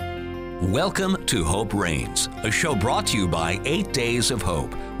Welcome to Hope Reigns, a show brought to you by 8 Days of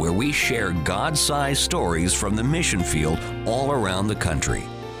Hope, where we share God-sized stories from the mission field all around the country.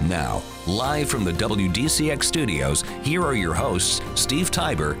 Now, live from the WDCX studios, here are your hosts, Steve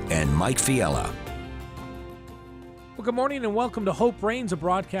Tiber and Mike Fiella. Well, good morning and welcome to Hope Reigns, a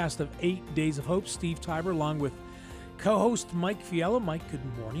broadcast of 8 Days of Hope. Steve Tiber along with co-host Mike Fiella. Mike, good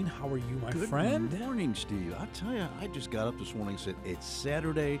morning. How are you, my friend? Good morning, Steve. I'll tell you, I just got up this morning and said, it's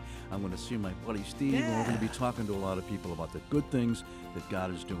Saturday. I'm going to see my buddy Steve, and we're going to be talking to a lot of people about the good things that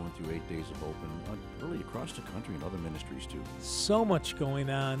God is doing through 8 Days of Hope and really across the country and other ministries, too. So much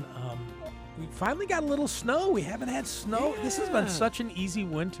going on. We finally got a little snow. We haven't had snow. Yeah. This has been such an easy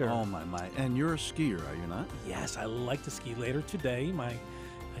winter. Oh, my. And you're a skier, are you not? Yes, I like to ski. Later today,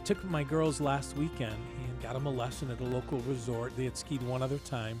 I took my girls last weekend and got them a lesson at a local resort. They had skied one other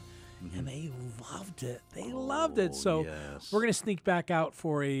time, and they loved it. They loved it. So yes. we're going to sneak back out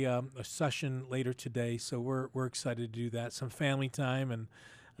for a session later today. So we're excited to do that. Some family time, and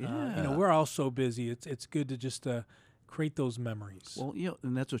we're all so busy. It's good to just create those memories. Well,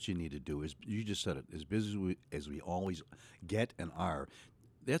 and that's what you need to do. Is you just said it. As busy as we always get and are,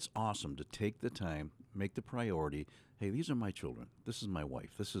 that's awesome to take the time, make the priority. Hey, these are my children. This is my wife.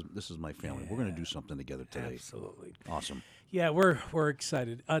 This is my family. We're going to do something together today. Absolutely. Awesome. Yeah, we're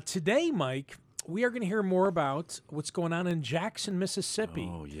excited. Today, Mike, we are going to hear more about what's going on in Jackson, Mississippi.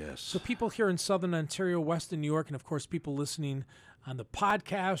 Oh, yes. So people here in Southern Ontario, Western New York, and of course people listening on the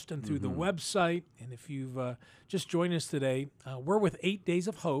podcast and through the website. And if you've just joined us today, we're with 8 Days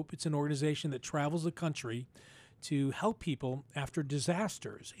of Hope. It's an organization that travels the country to help people after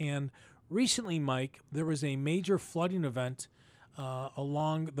disasters. And recently, Mike, there was a major flooding event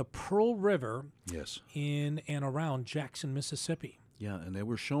along the Pearl River in and around Jackson, Mississippi. Yeah, and they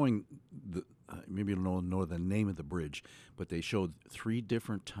were showing, maybe you don't know the name of the bridge, but they showed 3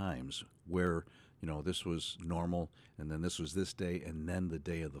 different times where, this was normal, and then this was this day, and then the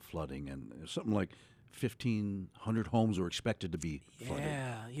day of the flooding. And something like 1,500 homes were expected to be flooded.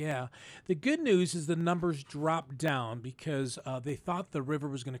 Yeah. The good news is the numbers dropped down because they thought the river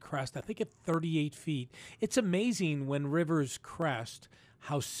was going to crest, I think, at 38 feet. It's amazing when rivers crest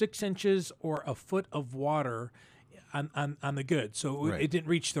how 6 inches or a foot of water on the good. So it didn't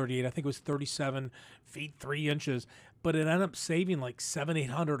reach 38. I think it was 37 feet, 3 inches. But it ended up saving like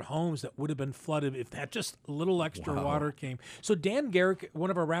 700-800 homes that would have been flooded if that just a little extra water came. So Dan Garrick,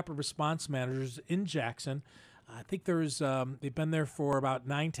 one of our rapid response managers in Jackson, I think they've been there for about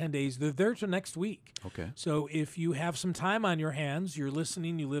 9-10 days. They're there till next week. Okay. So if you have some time on your hands, you're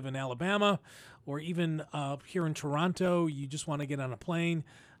listening, you live in Alabama, or even here in Toronto, you just want to get on a plane,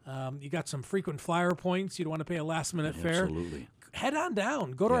 you got some frequent flyer points, you don't want to pay a last-minute fare. Absolutely. Head on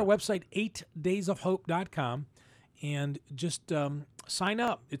down. Go to our website, 8daysofhope.com. And just sign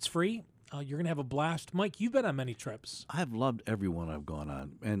up. It's free. You're going to have a blast. Mike, you've been on many trips. I've loved every one I've gone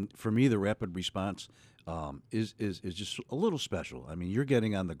on. And for me, the rapid response is just a little special. I mean, you're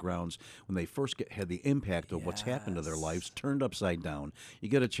getting on the grounds when they first had the impact of what's happened to their lives turned upside down. You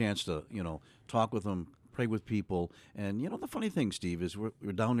get a chance to, talk with them, pray with people. And, the funny thing, Steve, is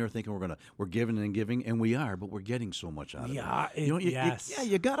we're down there thinking we're giving and giving, and we are, but we're getting so much out of it.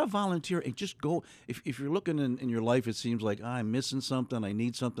 You got to volunteer and just go. If you're looking in your life, it seems like, I'm missing something, I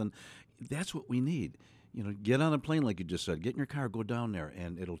need something. That's what we need. Get on a plane, like you just said. Get in your car, go down there,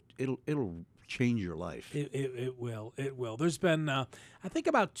 and it'll change your life. It will. There's been, I think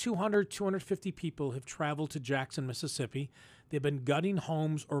about 250 people have traveled to Jackson, Mississippi. They've been gutting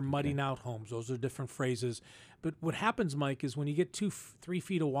homes or mudding out homes. Those are different phrases. But what happens, Mike, is when you get 2-3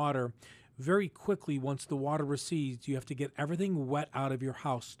 feet of water, very quickly, once the water recedes, you have to get everything wet out of your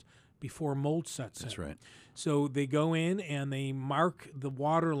house before mold sets in. That's right. So they go in and they mark the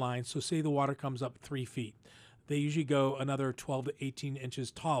water line. So say the water comes up 3 feet. They usually go another 12 to 18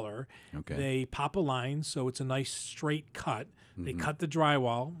 inches taller. Okay. They pop a line so it's a nice straight cut. They cut the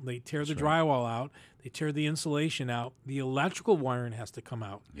drywall. They tear the drywall out. They tear the insulation out. The electrical wiring has to come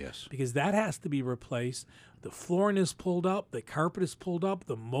out. Yes. Because that has to be replaced. The flooring is pulled up. The carpet is pulled up.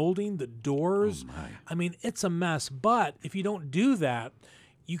 The molding, the doors. Oh, my. I mean, it's a mess. But if you don't do that,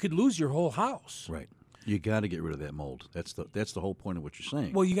 you could lose your whole house. Right. You got to get rid of that mold. That's the whole point of what you're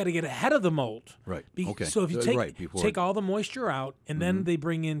saying. Well, you got to get ahead of the mold. Right. Okay. So if you take all the moisture out, and Mm-hmm. then they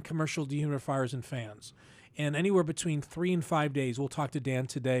bring in commercial dehumidifiers and fans. And anywhere between 3 and 5 days, we'll talk to Dan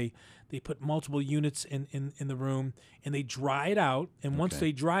today, they put multiple units in the room, and they dry it out. And once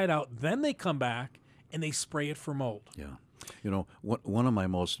they dry it out, then they come back, and they spray it for mold. Yeah. One of my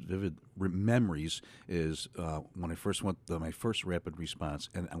most vivid memories is when I first went my first rapid response,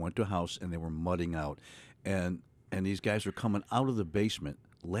 and I went to a house, and they were mudding out. And these guys were coming out of the basement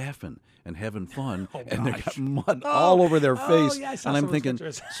laughing and having fun, and they gosh. got mud all over their face. yeah, I saw and I'm some of those thinking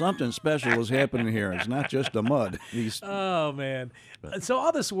pictures. something special is happening here. It's not just the mud. These Oh man! So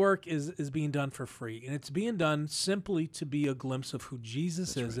all this work is being done for free, and it's being done simply to be a glimpse of who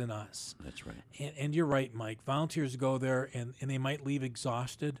Jesus is in us. That's right. And you're right, Mike. Volunteers go there, and they might leave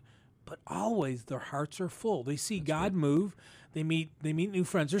exhausted, but always their hearts are full. They see God move. They meet new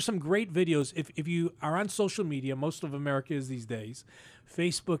friends. There's some great videos. If you are on social media, most of America is these days,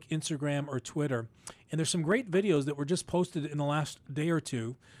 Facebook, Instagram, or Twitter, and there's some great videos that were just posted in the last day or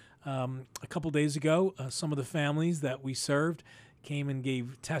two. A couple days ago, some of the families that we served came and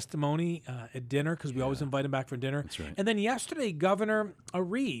gave testimony at dinner, because we always invite them back for dinner. That's right. And then yesterday, Governor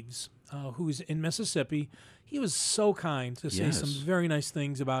Reeves, who's in Mississippi, he was so kind to say some Yes. very nice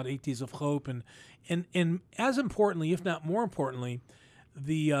things about 8 Days of Hope, and as importantly, if not more importantly,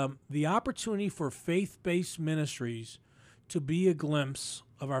 the opportunity for faith-based ministries to be a glimpse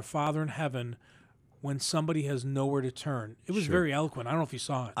of our Father in heaven when somebody has nowhere to turn. It was very eloquent. I don't know if you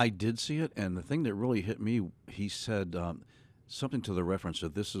saw it. I did see it, and the thing that really hit me, he said something to the reference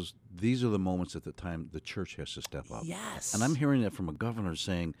of these are the moments at the time the church has to step up. Yes. And I'm hearing that from a governor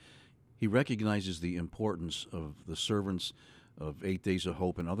saying he recognizes the importance of the servants of 8 Days of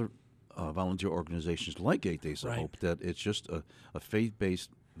Hope and other volunteer organizations like 8 Days of Right. Hope, that it's just a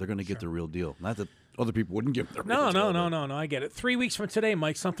faith-based, they're going to get the real deal. Not that other people wouldn't give them the real deal. No. I get it. 3 weeks from today,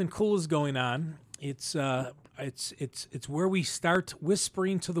 Mike, something cool is going on. It's where we start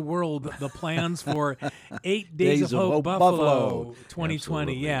whispering to the world the plans for 8 Days of Hope Buffalo 2020.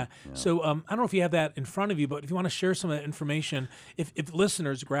 Absolutely. Yeah. So I don't know if you have that in front of you, but if you want to share some of that information, if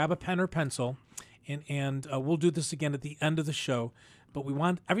listeners grab a pen or pencil, and we'll do this again at the end of the show. But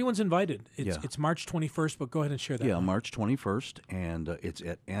everyone's invited. It's March 21st, but go ahead and share that. Yeah, March 21st, and it's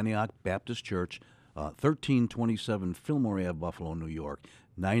at Antioch Baptist Church, 1327 Fillmore Ave, Buffalo, New York,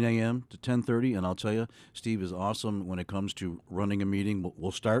 9 a.m. to 10:30. And I'll tell you, Steve is awesome when it comes to running a meeting.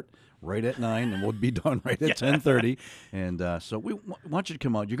 We'll start right at 9, and we'll be done right at 10:30. And so we want you to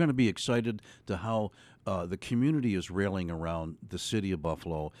come out. You're going to be excited to how the community is railing around the city of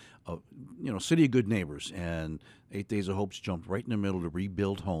Buffalo, city of good neighbors. And 8 Days of Hope's jumped right in the middle to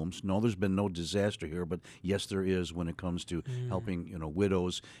rebuild homes. No, there's been no disaster here, but yes, there is when it comes to helping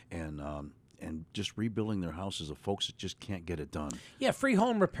widows and just rebuilding their houses of folks that just can't get it done. Yeah, free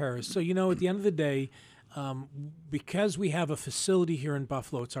home repairs. So, at the end of the day, because we have a facility here in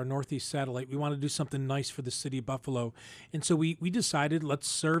Buffalo, it's our Northeast satellite, we want to do something nice for the city of Buffalo. And so we decided, let's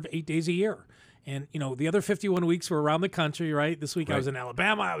serve 8 days a year. And, the other 51 weeks were around the country, right? This week I was in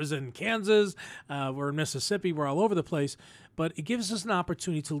Alabama, I was in Kansas, we're in Mississippi, we're all over the place. But it gives us an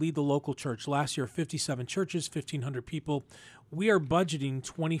opportunity to lead the local church. Last year, 57 churches, 1,500 people. We are budgeting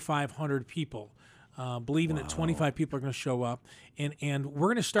 2,500 people, believing that 25 people are going to show up. And we're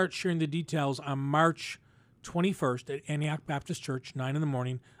going to start sharing the details on March 21st at Antioch Baptist Church, 9 in the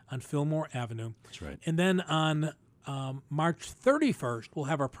morning on Fillmore Avenue. That's right. And then on March 31st, we'll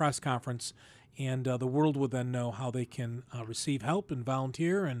have our press conference, and the world will then know how they can receive help and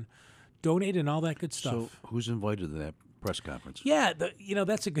volunteer and donate and all that good stuff. So who's invited to that press conference? Yeah,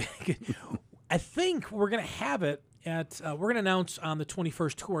 that's a good. I think we're going to have it at. We're going to announce on the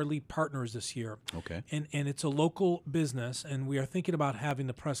 21st who our lead partners this year. Okay. And it's a local business, and we are thinking about having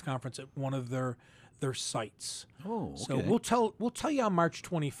the press conference at one of their sites. Oh, okay. So we'll tell you on March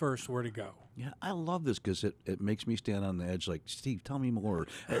 21st where to go. Yeah, I love this because it makes me stand on the edge. Like, Steve, tell me more.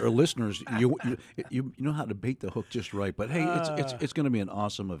 Or listeners, you know how to bait the hook just right. But hey, it's going to be an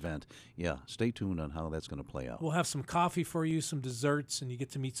awesome event. Yeah, stay tuned on how that's going to play out. We'll have some coffee for you, some desserts, and you get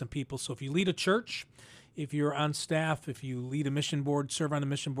to meet some people. So if you lead a church, if you're on staff, if you lead a mission board, serve on a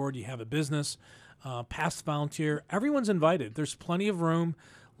mission board, you have a business, past volunteer, everyone's invited. There's plenty of room.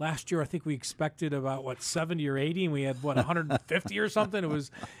 Last year, I think we expected about 70 or 80, and we had 150 or something. It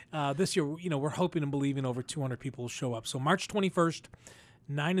was this year. We're hoping and believing over 200 people will show up. So March 21st,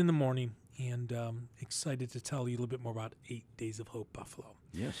 9 in the morning, and excited to tell you a little bit more about 8 Days of Hope Buffalo.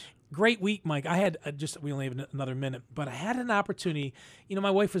 Yes. Great week, Mike. I had we only have another minute, but I had an opportunity. My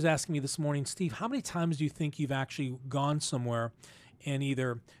wife was asking me this morning, Steve, how many times do you think you've actually gone somewhere and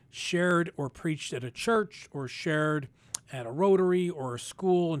either shared or preached at a church or shared at a Rotary or a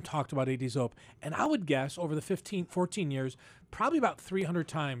school and talked about 8 Days of Hope? And I would guess over the 14 years, probably about 300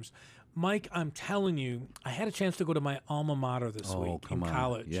 times. Mike, I'm telling you, I had a chance to go to my alma mater this week in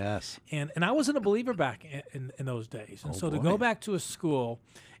college. Yes. And I wasn't a believer back in those days. And so to go back to a school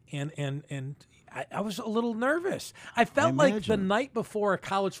and I was a little nervous. I felt like the imagine. night before a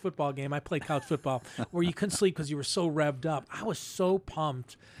college football game, I played college football, where you couldn't sleep because you were so revved up. I was so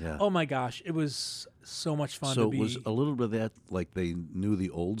pumped. Yeah. Oh, my gosh. It was so much fun So to be. it was a little bit of that, like they knew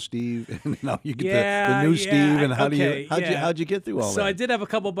the old Steve, and now you get Yeah, the new yeah, Steve. And okay, how'd you get through all So that? I did have a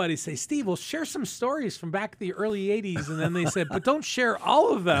couple buddies say, Steve, we'll share some stories from back in the early 80s. And then they said, but don't share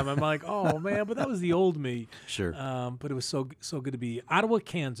all of them. I'm like, oh, man, but that was the old me. Sure. But it was so good to be Ottawa,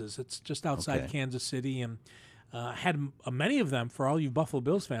 Kansas. It's just outside Okay. Kansas City. And had many of them, for all you Buffalo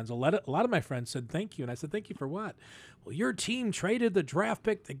Bills fans, a lot of my friends said thank you. And I said, thank you for what? Well, your team traded the draft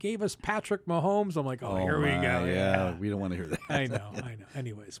pick that gave us Patrick Mahomes. I'm like, here we my, go. Yeah, we don't want to hear that. I know.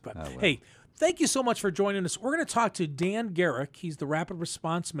 Anyways, but well. hey, thank you so much for joining us. We're going to talk to Dan Garrick. He's the Rapid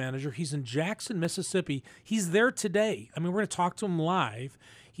Response Manager. He's in Jackson, Mississippi. He's there today. I mean, we're going to talk to him live.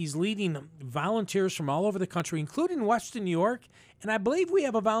 He's leading volunteers from all over the country, including Western New York. And I believe we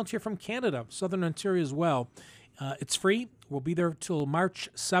have a volunteer from Canada, Southern Ontario as well. It's free. We'll be there till March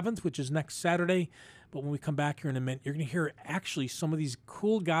 7th, which is next Saturday. But when we come back here in a minute, you're going to hear actually some of these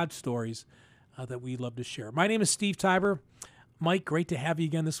cool God stories that we love to share. My name is Steve Tiber. Mike, great to have you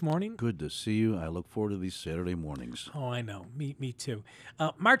again this morning. Good to see you. I look forward to these Saturday mornings. Oh, I know. Me too.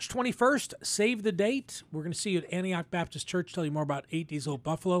 March 21st, save the date. We're going to see you at Antioch Baptist Church, tell you more about 8 Days of Hope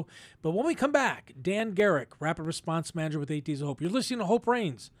Buffalo. But when we come back, Dan Garrick, Rapid Response Manager with 8 Days of Hope. You're listening to Hope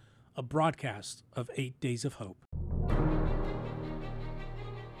Reigns, a broadcast of 8 Days of Hope.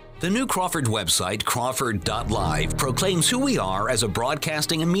 The new Crawford website, Crawford.live, proclaims who we are as a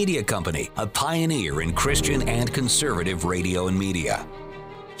broadcasting and media company, a pioneer in Christian and conservative radio and media.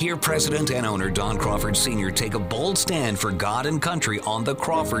 Hear President and owner Don Crawford Sr. take a bold stand for God and country on the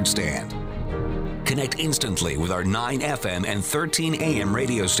Crawford Stand. Connect instantly with our 9 FM and 13 AM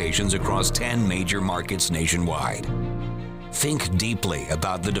radio stations across 10 major markets nationwide. Think deeply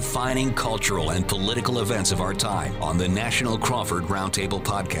about the defining cultural and political events of our time on the National Crawford Roundtable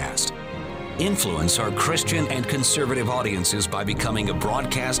podcast. Influence our Christian and conservative audiences by becoming a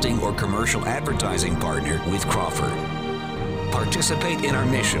broadcasting or commercial advertising partner with Crawford. Participate in our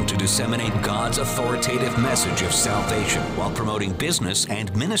mission to disseminate God's authoritative message of salvation while promoting business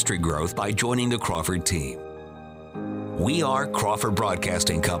and ministry growth by joining the Crawford team. We are Crawford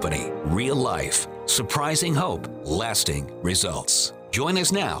Broadcasting Company. Real life, surprising hope, lasting results. Join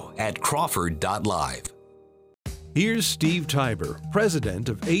us now at Crawford.live. Here's Steve Tiber, president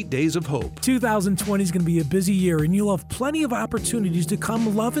of 8 Days of Hope. 2020 is going to be a busy year, and you'll have plenty of opportunities to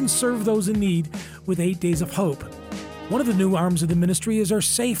come love and serve those in need with 8 Days of Hope. One of the new arms of the ministry is our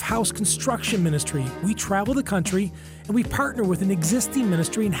Safe House Construction Ministry. We travel the country and we partner with an existing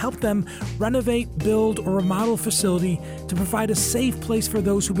ministry and help them renovate, build, or remodel a facility to provide a safe place for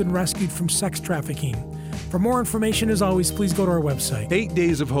those who've been rescued from sex trafficking. For more information, as always, please go to our website. 8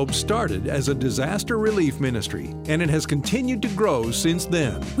 Days of Hope started as a disaster relief ministry, and it has continued to grow since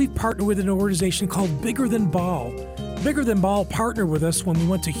then. We've partnered with an organization called Bigger Than Ball. Bigger Than Ball partnered with us when we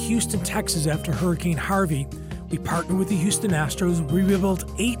went to Houston, Texas after Hurricane Harvey. We partnered with the Houston Astros. We rebuilt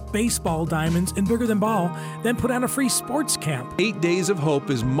 8 baseball diamonds in Bigger Than Ball, then put on a free sports camp. 8 Days of Hope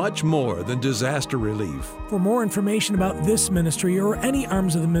is much more than disaster relief. For more information about this ministry or any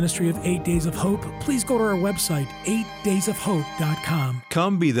arms of the ministry of 8 Days of Hope, please go to our website, 8daysofhope.com.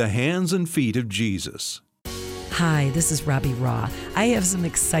 Come be the hands and feet of Jesus. Hi, this is Robbie Raw. I have some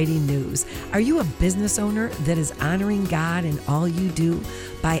exciting news. Are you a business owner that is honoring God in all you do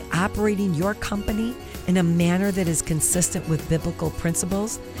by operating your company in a manner that is consistent with biblical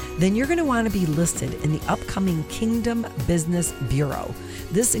principles? Then you're going to want to be listed in the upcoming Kingdom Business Bureau.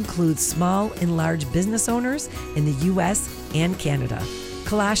 This includes small and large business owners in the U.S. and Canada.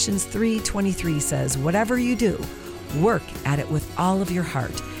 Colossians 3:23 says, whatever you do, work at it with all of your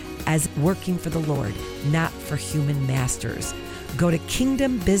heart, as working for the Lord, not for human masters. Go to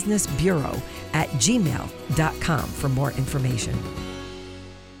Kingdom Business Bureau at gmail.com for more information.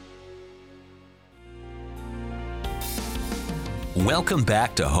 Welcome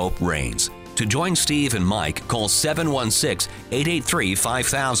back to Hope Reigns. To join Steve and Mike, call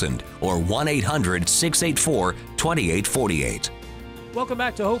 716-883-5000 or 1-800-684-2848. Welcome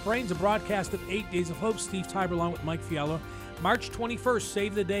back to Hope Reigns, a broadcast of 8 Days of Hope. Steve Tiber along with Mike Fiala. March 21st,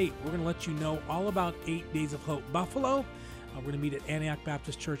 save the date. We're going to let you know all about 8 Days of Hope Buffalo. We're going to meet at Antioch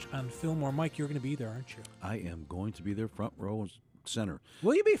Baptist Church on Fillmore. Mike, you're going to be there, aren't you? I am going to be there front row and center.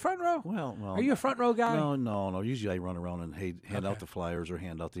 Will you be front row? Well, Are you a front row guy? No. Usually I run around and hand out the flyers or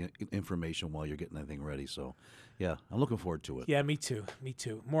hand out the information while you're getting anything ready. So, yeah, I'm looking forward to it. Yeah, me too.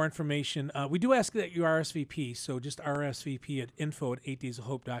 More information. We do ask that you RSVP, so just RSVP at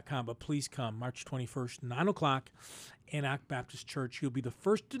info@8daysofhope.com. But please come March 21st, 9 o'clock. Antioch Baptist Church. You'll be the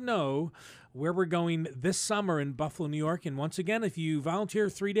first to know where we're going this summer in Buffalo, New York. And once again, if you volunteer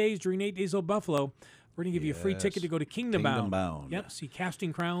 3 days during 8 Days of Buffalo, we're going to give you a free ticket to go to Kingdom Bound. Yep, see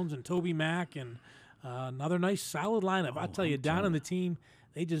Casting Crowns and Toby Mac and another nice solid lineup. I'll tell you, Don and the team,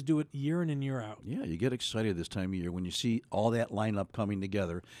 they just do it year in and year out. Yeah, you get excited this time of year when you see all that lineup coming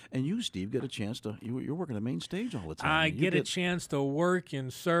together. And you, Steve, get a chance to, you're working the main stage all the time. I get a chance to work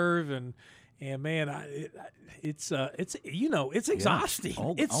and serve, and man, it's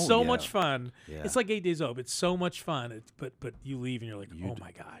exhausting. It's so much fun. Yeah. It's like 8 Days Hope. It's so much fun. But you leave and you're like, oh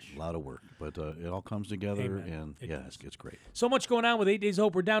my gosh. A lot of work, but it all comes together, Amen. and it's great. So much going on with 8 Days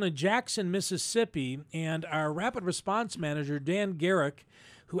Hope. We're down in Jackson, Mississippi, and our rapid response manager, Dan Garrick,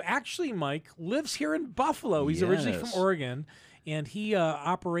 who actually, Mike, lives here in Buffalo. He's originally from Oregon, and he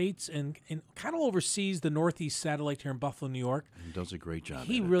operates and kind of oversees the Northeast Satellite here in Buffalo, New York. He does a great job.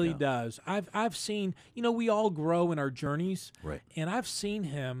 He really does. I've seen, we all grow in our journeys, right? And I've seen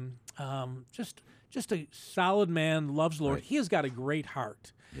him just a solid man, loves the Lord. Right. He has got a great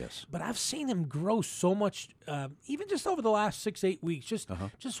heart. Yes. But I've seen him grow so much, even just over the last 6-8 weeks.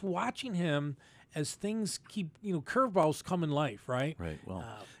 Just watching him as things keep, curveballs come in life, right? Right. Well,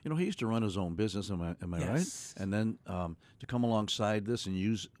 he used to run his own business. Am I Yes. right? And then to come alongside this and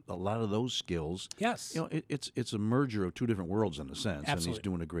use a lot of those skills. Yes. It's a merger of two different worlds in a sense. Absolutely. And he's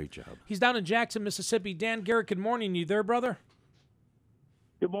doing a great job. He's down in Jackson, Mississippi. Dan Garrett, good morning. You there, brother?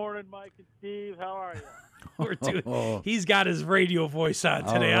 Good morning, Mike and Steve. How are you? We're doing. He's got his radio voice on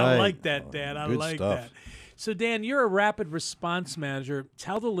today. All right. I like that, Dan. I Good like stuff. that. So, Dan, you're a rapid response manager.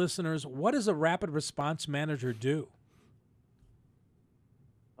 Tell the listeners, what does a rapid response manager do?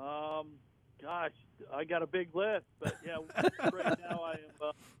 Gosh, I got a big list, but yeah, right now I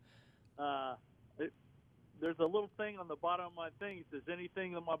am. There's a little thing on the bottom of my thing. It says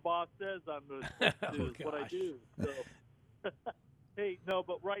anything that my boss says I'm going to do is what I do. So, hey, no,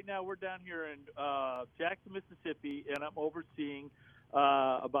 but right now we're down here in Jackson, Mississippi, and I'm overseeing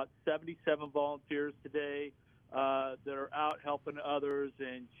about 77 volunteers today that are out helping others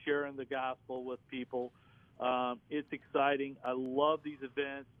and sharing the gospel with people. It's exciting. I love these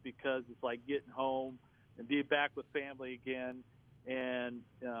events because it's like getting home and being back with family again. And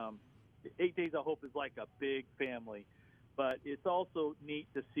 8 Days of Hope is like a big family. But it's also neat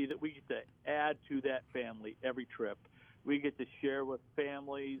to see that we get to add to that family every trip. We get to share with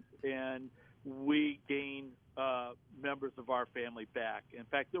families, and we gain members of our family back. In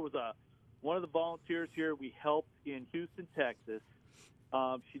fact, there was one of the volunteers here we helped in Houston, Texas.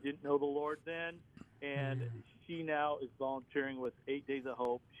 She didn't know the Lord then, and she now is volunteering with 8 Days of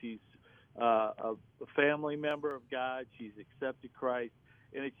Hope. She's a family member of God. She's accepted Christ,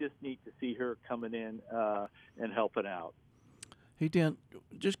 and it's just neat to see her coming in and helping out. Hey, Dan,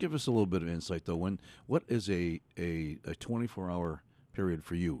 just give us a little bit of insight, though. What is a 24-hour period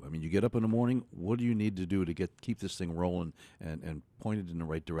for you? I mean, you get up in the morning. What do you need to do to keep this thing rolling and pointed in the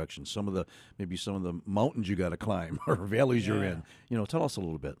right direction? Maybe some of the mountains you got to climb or valleys you're in. Tell us a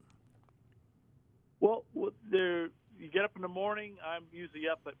little bit. Well, you get up in the morning. I'm usually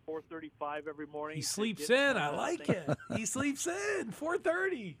up at 4:35 every morning. He sleeps in. I like it. He sleeps in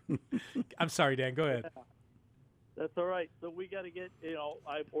 4:30. I'm sorry, Dan. Go ahead. Yeah. That's all right. So we got to get,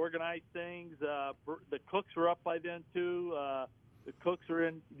 I've organized things. The cooks are up by then, too. The cooks are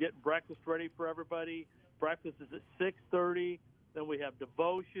in getting breakfast ready for everybody. Breakfast is at 6:30. Then we have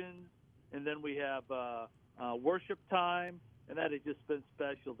devotions, and then we have worship time, and that has just been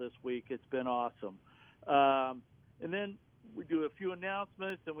special this week. It's been awesome. And then we do a few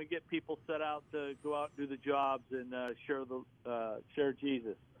announcements, and we get people set out to go out and do the jobs and share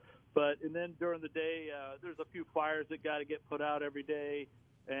Jesus. And then during the day, there's a few fires that got to get put out every day,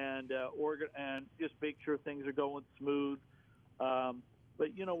 and just make sure things are going smooth.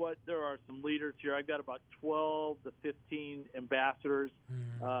 But you know what? There are some leaders here. I've got about 12 to 15 ambassadors,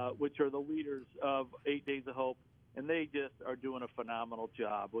 which are the leaders of 8 Days of Hope, and they just are doing a phenomenal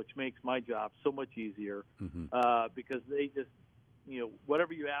job, which makes my job so much easier because they just,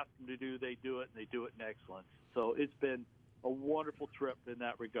 whatever you ask them to do, they do it, and they do it in excellence. So it's been a wonderful trip in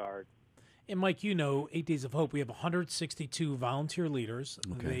that regard. And Mike, 8 Days of Hope, we have 162 volunteer leaders.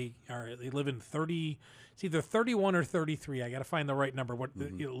 Okay. They live in 30, it's either 31 or 33. I got to find the right number.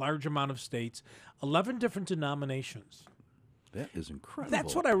 Large amount of states, 11 different denominations. That is incredible.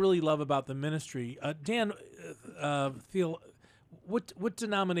 That's what I really love about the ministry. Dan, what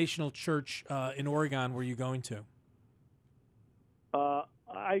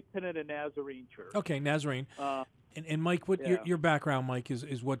I attended a Nazarene church. Okay, Nazarene. And Mike, what Yeah. your background, Mike,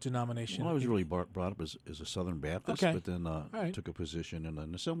 is what denomination? Well, I was really brought up as a Southern Baptist, Okay. but then right. took a position in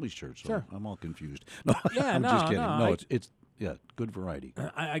an Assemblies church. So Sure. I'm all confused. No, Yeah, I'm just no, kidding. no, No, I- it's good variety.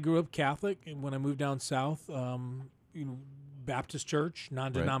 I grew up Catholic, and when I moved down south, Baptist church,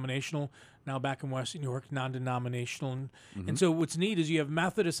 non-denominational. Now back in Western New York, non-denominational. And so what's neat is you have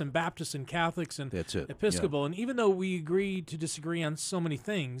Methodists and Baptists and Catholics and That's it, yeah. Episcopal. And even though we agree to disagree on so many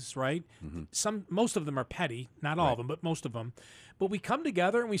things, right? Most of them are petty, not all of them, but most of them. But we come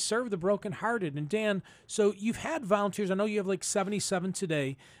together and we serve the brokenhearted. And Dan, so you've had volunteers. I know you have like 77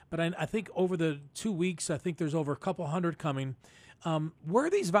 today, but I think over the 2 weeks, I think there's over a couple hundred coming. Where are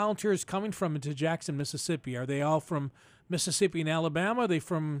these volunteers coming from into Jackson, Mississippi? Are they all from Mississippi and Alabama? Are they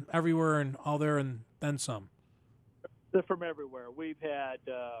from everywhere and all there and then some? They're from everywhere. We've had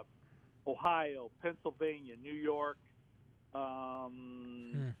Ohio, Pennsylvania, New York,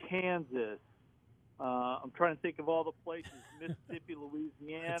 Kansas. I'm trying to think of all the places. Mississippi,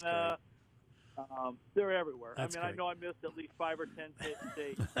 Louisiana. They're everywhere. That's I great. know I missed at least 5 or 10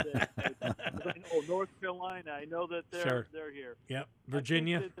 states. North Carolina. I know that Sure. they're here. Yep. I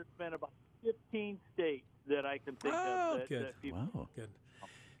Virginia. think that there's been about 15 states that I can think Oh, of. That, good. that people, Wow. Good.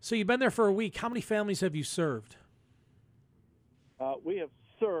 So you've been there for a week. How many families have you served? We have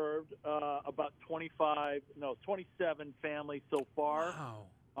served about 27 families so far.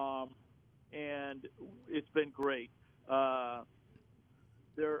 Wow. And it's been great.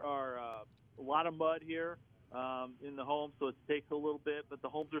 There are a lot of mud here in the home, so it takes a little bit, but the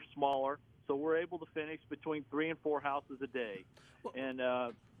homes are smaller, so we're able to finish between 3 and 4 houses a day. And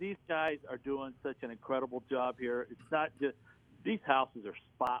these guys are doing such an incredible job here. It's not just – these houses are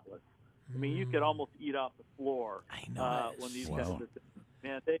spotless. I mean, you could almost eat off the floor I know. when these Wow. guys are –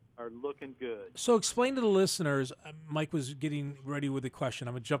 man, they are looking good. So explain to the listeners, Mike was getting ready with a question.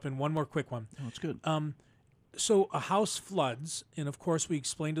 I'm going to jump in one more quick one. Oh, it's good. So a house floods, and of course we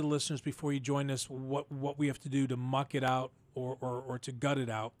explained to the listeners before you joined us what we have to do to muck it out or to gut it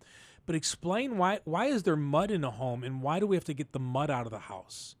out. But explain why is there mud in a home, and why do we have to get the mud out of the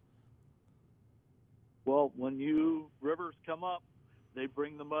house? Well, when rivers come up, they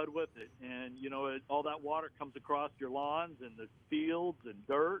bring the mud with it, and all that water comes across your lawns and the fields and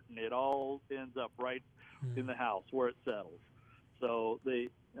dirt, and it all ends up right in the house where it settles. So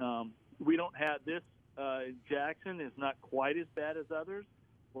we don't have this. Jackson is not quite as bad as others.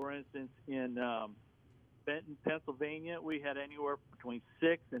 For instance, in Benton, Pennsylvania, we had anywhere between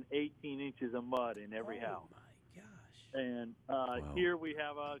 6 and 18 inches of mud in every house. Oh my gosh! And here we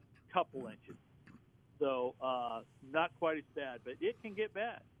have a couple inches. So not quite as bad, but it can get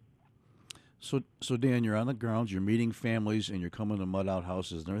bad. So Dan, you're on the grounds, you're meeting families, and you're coming to mud out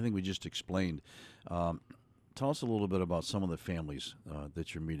houses and everything we just explained. Tell us a little bit about some of the families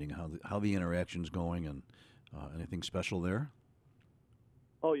that you're meeting, how the interaction's going, and anything special there?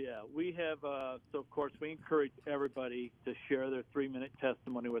 Oh, yeah. We have, so of course, we encourage everybody to share their 3-minute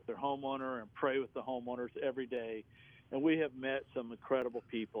testimony with their homeowner and pray with the homeowners every day. And we have met some incredible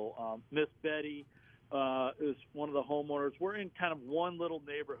people. Miss Betty is one of the homeowners. We're in kind of one little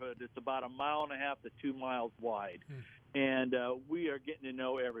neighborhood that's about 1.5 miles to 2 miles wide. And we are getting to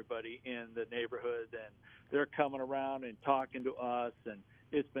know everybody in the neighborhood, and they're coming around and talking to us. And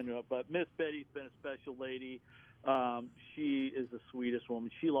it's been, but Miss Betty's been a special lady. She is the sweetest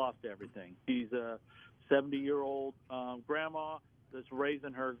woman. She lost everything. She's a 70-year-old grandma that's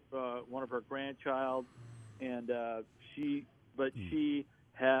raising her one of her grandchild, and she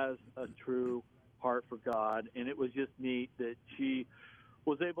has a true heart for God. And it was just neat that she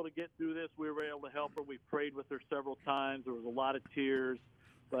was able to get through this. We were able to help her. We prayed with her several times. There was a lot of tears,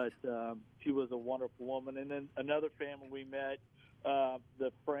 but she was a wonderful woman. And then another family we met,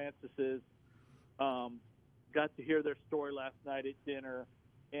 the Francises, got to hear their story last night at dinner.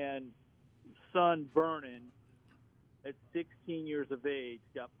 And son Vernon, at 16 years of age,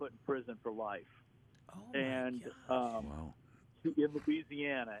 got put in prison for life. Oh my And gosh. Wow. in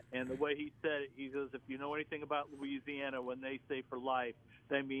Louisiana. And the way he said it, he goes, if you know anything about Louisiana, when they say for life,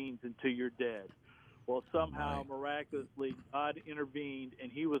 that means until you're dead. Well, somehow, miraculously, God intervened,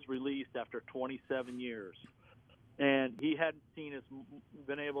 and he was released after 27 years. And he hadn't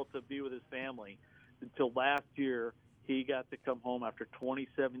been able to be with his family until last year. He got to come home after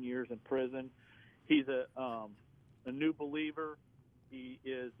 27 years in prison. He's a new believer. He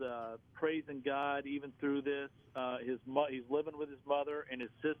is praising God even through this. He's living with his mother and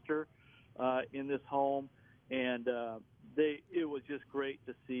his sister in this home, and it was just great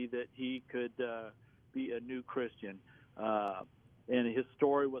to see that he could be a new Christian. And his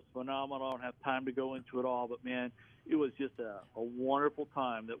story was phenomenal. I don't have time to go into it all, but man, it was just a wonderful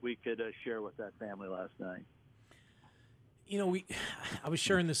time that we could share with that family last night. You know, I was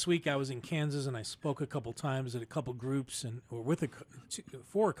sharing this week. I was in Kansas and I spoke a couple times at a couple groups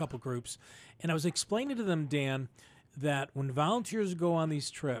for a couple groups, and I was explaining to them, Dan, that when volunteers go on these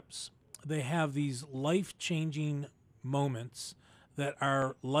trips, they have these life-changing moments that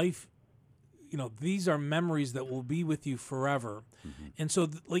are life. You know, these are memories that will be with you forever. Mm-hmm. And so,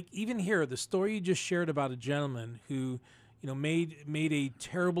 like even here, the story you just shared about a gentleman who, you know, made a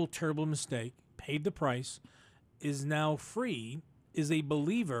terrible, terrible mistake, paid the price, is now free, is a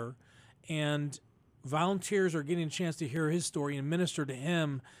believer, and volunteers are getting a chance to hear his story and minister to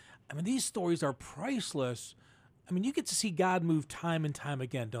him. I mean, these stories are priceless. I mean, you get to see God move time and time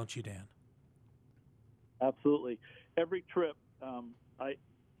again, don't you, Dan? Absolutely. Every trip,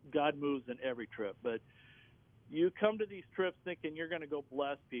 God moves in every trip. But you come to these trips thinking you're going to go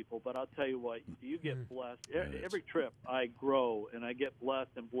bless people, but I'll tell you what, you get blessed. Every trip I grow and I get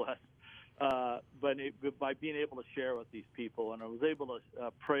blessed and blessed. But by being able to share with these people, and I was able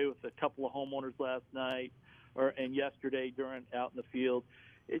to pray with a couple of homeowners last night and yesterday out in the field.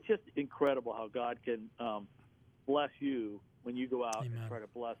 It's just incredible how God can bless you when you go out and try to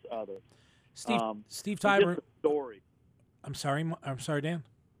bless others. Steve Tiber. Just a story. I'm sorry, Dan.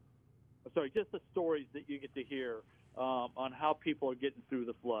 Just the stories that you get to hear on how people are getting through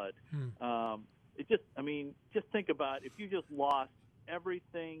the flood. Just think about if you just lost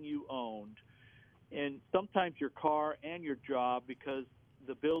everything you owned, and sometimes your car and your job, because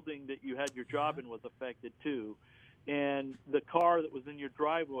the building that you had your job in was affected too, and the car that was in your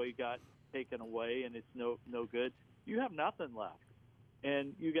driveway got taken away and it's no good. You have nothing left,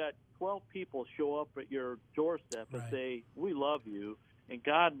 and you got 12 people show up at your doorstep and say, "We love you, and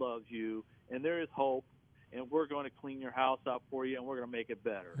God loves you, and there is hope, and we're going to clean your house up for you, and we're going to make it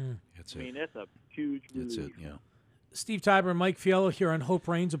better." That's a huge relief. That's it, yeah. Steve Tiber and Mike Fiala here on Hope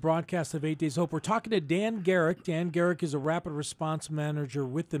Reigns, a broadcast of 8 Days Hope. We're talking to Dan Garrick. Dan Garrick is a rapid response manager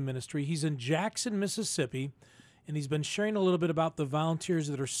with the ministry. He's in Jackson, Mississippi, and he's been sharing a little bit about the volunteers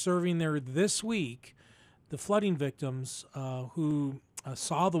that are serving there this week, the flooding victims who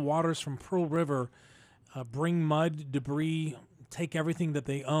saw the waters from Pearl River bring mud, debris, take everything that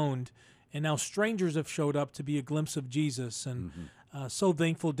they owned, and now strangers have showed up to be a glimpse of Jesus, and so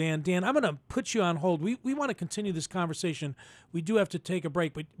thankful, Dan. Dan, I'm going to put you on hold. We want to continue this conversation. We do have to take a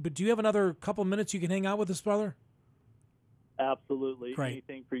break, but do you have another couple minutes you can hang out with us, brother? Absolutely. Great.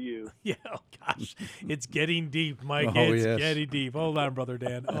 Anything for you. Yeah, oh gosh. It's getting deep, Mike. Getting deep. Hold on, brother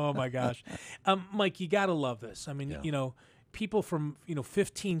Dan. Oh, my gosh. Mike, you got to love this. I mean, you know, people from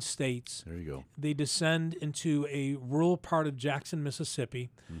 15 states. There you go. They descend into a rural part of Jackson, Mississippi.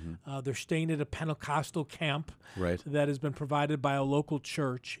 They're staying at a Pentecostal camp that has been provided by a local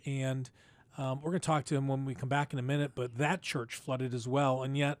church, and we're going to talk to them when we come back in a minute. But that church flooded as well,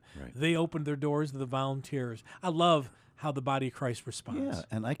 and yet they opened their doors to the volunteers. I love how the body of Christ responds. Yeah,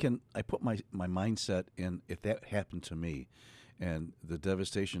 and I put my mindset in if that happened to me, and the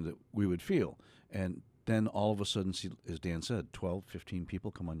devastation that we would feel, and then all of a sudden, see, as Dan said, 12, 15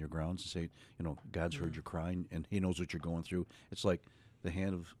 people come on your grounds and say, you know, God's heard your crying and he knows what you're going through. It's like the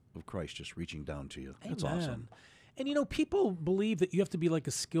hand of Christ just reaching down to you. That's awesome. And, you know, people believe that you have to be like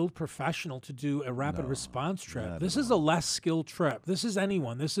a skilled professional to do a rapid response trip. This is a less skilled trip. This is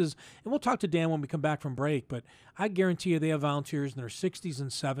anyone. And we'll talk to Dan when we come back from break, but I guarantee you they have volunteers in their 60s and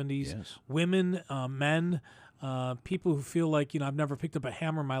 70s, women, men, people who feel like, you know, I've never picked up a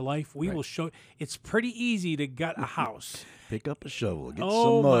hammer in my life. We will show. It's pretty easy to gut a house. Pick up a shovel, get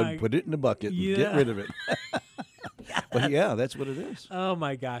some mud, put it in the bucket, and get rid of it. But yeah, that's what it is. Oh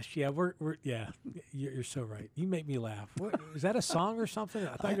my gosh, yeah, you're so right. You make me laugh. Is that a song or something?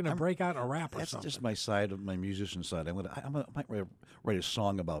 I thought you were going to break out in a rap or something. That's just my side of my musician side. I might write a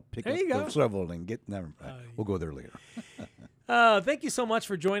song about picking up the shovel and get. We'll go there later. Thank you so much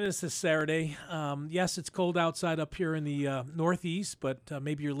for joining us this Saturday. Yes, it's cold outside up here in the Northeast, but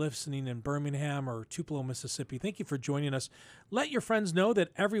maybe you're listening in Birmingham or Tupelo, Mississippi. Thank you for joining us. Let your friends know that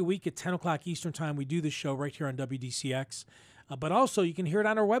every week at 10 o'clock Eastern Time, we do this show right here on WDCX. But also, you can hear it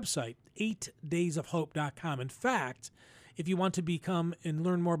on our website, 8daysofhope.com. In fact, if you want to become and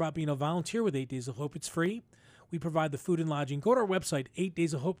learn more about being a volunteer with 8 Days of Hope, it's free. We provide the food and lodging. Go to our website,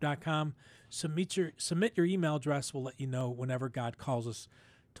 8daysofhope.com. Submit your email address. We'll let you know whenever God calls us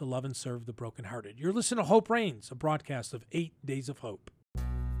to love and serve the brokenhearted. You're listening to Hope Reigns, a broadcast of 8 Days of Hope.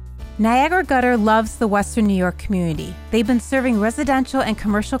 Niagara Gutter loves the Western New York community. They've been serving residential and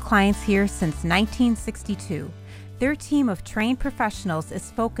commercial clients here since 1962. Their team of trained professionals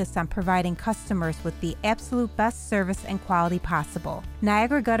is focused on providing customers with the absolute best service and quality possible.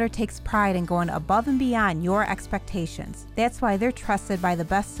 Niagara Gutter takes pride in going above and beyond your expectations. That's why they're trusted by the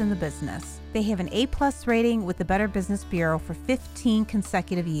best in the business. They have an A+ rating with the Better Business Bureau for 15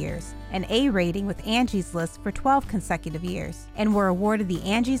 consecutive years, an A rating with Angie's List for 12 consecutive years, and were awarded the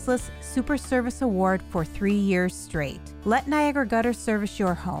Angie's List Super Service Award for 3 years straight. Let Niagara Gutter service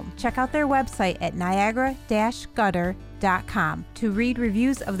your home. Check out their website at niagara-gutter.com to read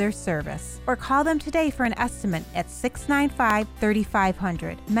reviews of their service, or call them today for an estimate at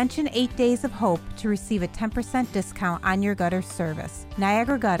 695-3500. Mention 8 Days of Hope to receive a 10% discount on your gutter service.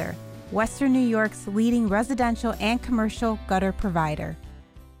 Niagara Gutter, Western New York's leading residential and commercial gutter provider.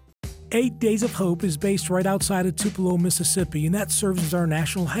 8 Days of Hope is based right outside of Tupelo, Mississippi, and that serves as our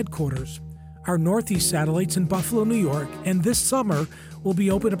national headquarters. Our Northeast satellite's in Buffalo, New York, and this summer we'll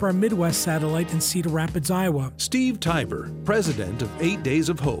be opening up our Midwest satellite in Cedar Rapids, Iowa. Steve Tiber, president of 8 Days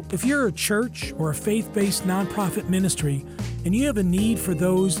of Hope. If you're a church or a faith-based nonprofit ministry and you have a need for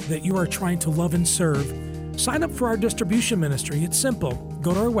those that you are trying to love and serve, sign up for our distribution ministry. It's simple.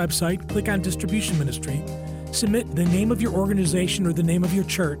 Go to our website, click on distribution ministry, submit the name of your organization or the name of your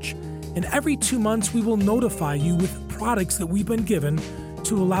church, and every 2 months we will notify you with products that we've been given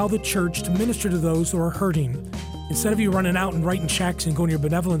to allow the church to minister to those who are hurting. Instead of you running out and writing checks and going to your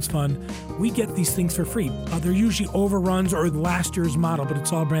benevolence fund, we get these things for free. They're usually overruns or last year's model, but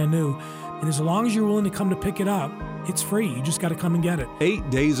it's all brand new. And as long as you're willing to come to pick it up, it's free. You just got to come and get it.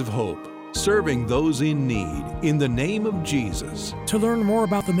 8 Days of Hope, serving those in need in the name of Jesus. To learn more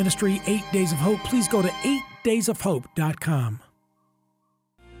about the ministry 8 Days of Hope, please go to 8daysofhope.com.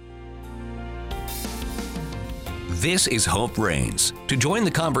 This is Hope Reigns. To join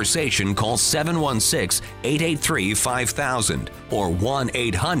the conversation, call 716-883-5000 or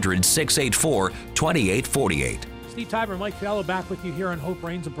 1-800-684-2848. Steve Tiber, Mike Fialo back with you here on Hope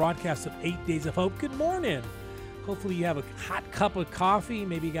Reigns, a broadcast of 8 Days of Hope. Good morning. Hopefully you have a hot cup of coffee.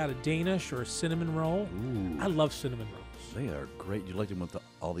 Maybe you got a Danish or a cinnamon roll. Ooh. I love cinnamon rolls. They are great. You like them with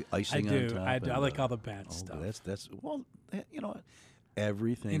all the icing I do. on top? I do. I like all the bad stuff. Well, you know what?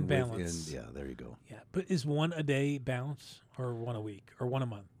 Everything In balance. yeah, there you go. Yeah, but is one a day balance or one a week or one a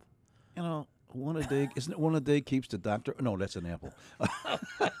month? You know, one a day, isn't it one a day keeps the doctor? No, that's an apple.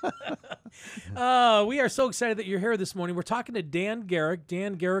 We are so excited that you're here this morning. We're talking to Dan Garrick.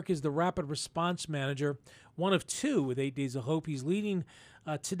 Dan Garrick is the Rapid Response Manager, one of two with 8 Days of Hope. He's leading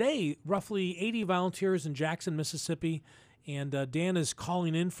today roughly 80 volunteers in Jackson, Mississippi. And Dan is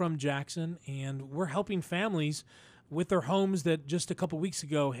calling in from Jackson, and we're helping families with their homes that just a couple weeks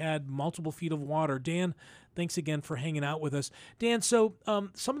ago had multiple feet of water. Dan, thanks again for hanging out with us. Dan, so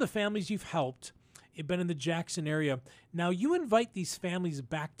some of the families you've helped have been in the Jackson area. Now, you invite these families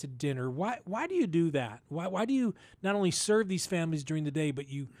back to dinner. Why do you do that? Why do you not only serve these families during the day, but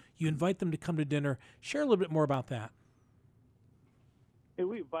you invite them to come to dinner? Share a little bit more about that. Hey,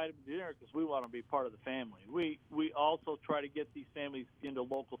 we invite them to dinner because we want to be part of the family. We also try to get these families into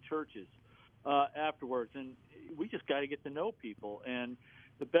local churches afterwards, and we just got to get to know people. And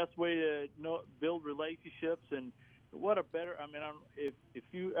the best way to build relationships, and what a better, if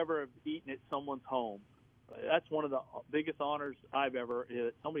you ever have eaten at someone's home, that's one of the biggest honors I've ever,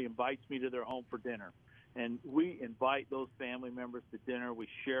 somebody invites me to their home for dinner. And we invite those family members to dinner. We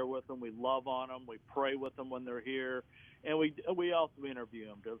share with them. We love on them. We pray with them when they're here. And we also interview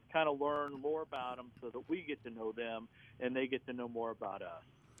them to kind of learn more about them so that we get to know them and they get to know more about us.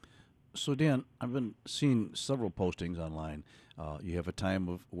 So, Dan, I've been seeing several postings online. You have a time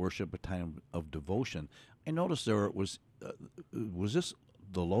of worship, a time of devotion. I noticed there was this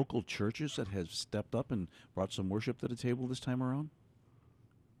the local churches that have stepped up and brought some worship to the table this time around?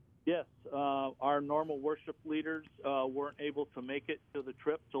 Yes, our normal worship leaders weren't able to make it to the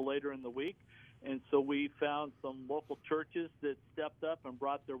trip till later in the week, and so we found some local churches that stepped up and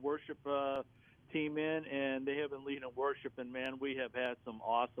brought their worship team in, and they have been leading worship, and man, we have had some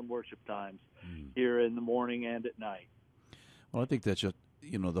awesome worship times here in the morning and at night. Well, I think that's just,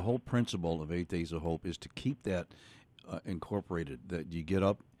 the whole principle of 8 Days of Hope is to keep that incorporated, that you get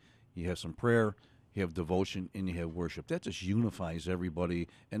up, you have some prayer, you have devotion, and you have worship. That just unifies everybody,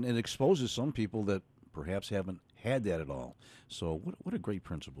 and it exposes some people that perhaps haven't had that at all. So what a great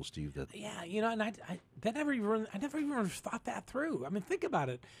principle, Steve. Yeah, and I never even thought that through. I mean, think about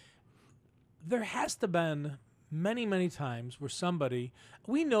it. There has to been many, many times where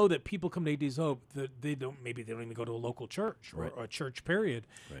we know that people come to 8 Days of Hope that they don't even go to a local church or a church period.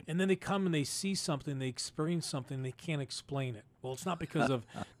 Right. And then they come and they see something, they experience something, they can't explain it. Well, it's not because of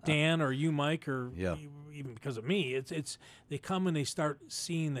Dan or you, Mike, or Yeah. even because of me. It's they come and they start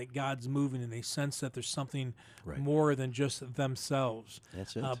seeing that God's moving, and they sense that there's something Right. more than just themselves.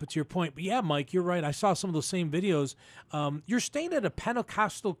 That's it. But to your point, but yeah, Mike, you're right. I saw some of those same videos. You're staying at a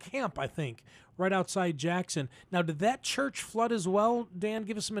Pentecostal camp, I think, right outside Jackson. Now, did that church flood as well? Dan,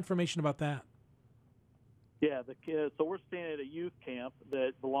 give us some information about that. Yeah, so we're staying at a youth camp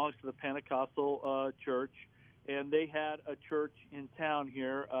that belongs to the Pentecostal church, and they had a church in town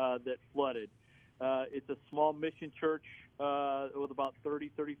here that flooded. It's a small mission church with about 30,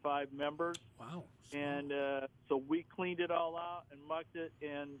 35 members. Wow. And so we cleaned it all out and mucked it,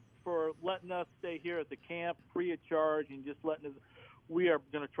 and for letting us stay here at the camp free of charge and just letting us, we are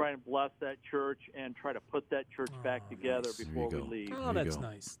going to try and bless that church and try to put that church back together nice. There you before we go. leave. Oh, There you that's go.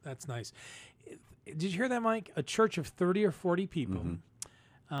 nice. That's nice. Did you hear that, Mike? A church of 30 or 40 people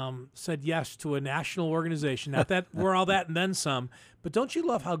said yes to a national organization. Not that we're all that and then some, but don't you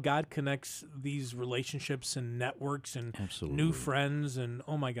love how God connects these relationships and networks and Absolutely. new friends? And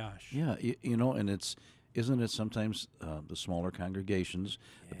oh my gosh. Yeah, and isn't it sometimes the smaller congregations,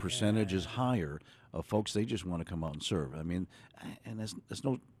 the percentage is higher of folks they just want to come out and serve. I mean, and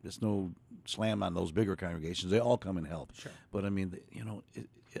there's no slam on those bigger congregations. They all come and help. Sure. But I mean,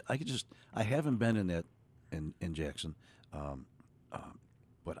 I haven't been in that in Jackson,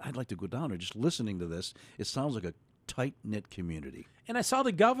 but I'd like to go down there. Just listening to this, it sounds like a tight-knit community. And I saw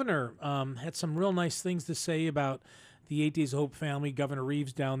the governor had some real nice things to say about the 8 Days of Hope family, Governor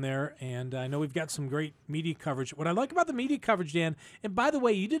Reeves down there, and I know we've got some great media coverage. What I like about the media coverage, Dan, and by the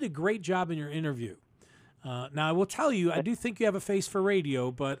way, you did a great job in your interview. Now, I will tell you, I do think you have a face for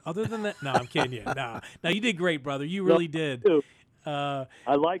radio, but other than that, no, I'm kidding you. No, you did great, brother. You really did. I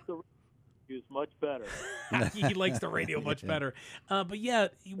like the reviews much better. He likes the radio much better. But yeah,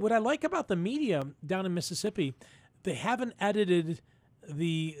 what I like about the media down in Mississippi, they haven't edited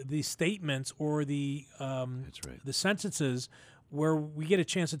the statements or the That's right. the sentences where we get a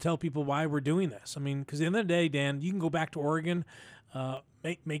chance to tell people why we're doing this. I mean, because at the end of the day, Dan, you can go back to Oregon,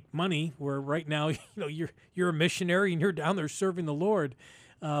 make money. Where right now, you're a missionary and you're down there serving the Lord.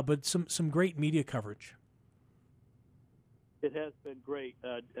 But some great media coverage. It has been great.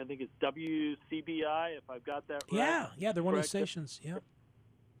 I think it's WCBI, if I've got that right. Yeah, they're one of the Correct. stations. Yeah.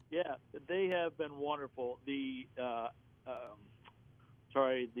 Yeah, they have been wonderful. The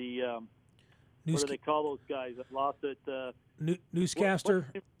what do they call those guys? I lost it.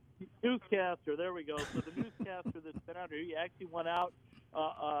 Newscaster. Newscaster. There we go. So the newscaster that's been out here, he actually went out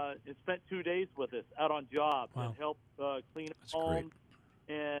and spent 2 days with us out on jobs Wow. and helped clean up That's great. homes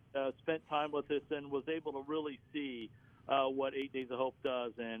and spent time with us and was able to really see what 8 Days of Hope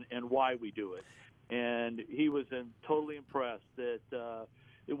does and why we do it. And he was totally impressed that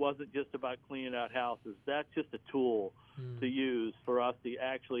it wasn't just about cleaning out houses. That's just a tool to use for us to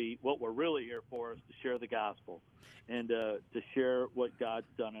actually, what we're really here for is to share the gospel and to share what God's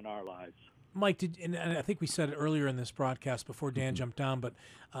done in our lives. Mike, and I think we said it earlier in this broadcast before Dan jumped on, but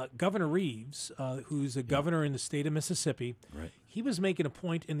Governor Reeves, who's a governor in the state of Mississippi, Right. he was making a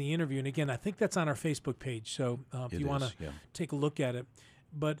point in the interview, and again, I think that's on our Facebook page, so if It you want is, to yeah. take a look at it.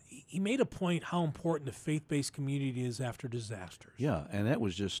 But he made a point how important the faith-based community is after disasters. Yeah, and that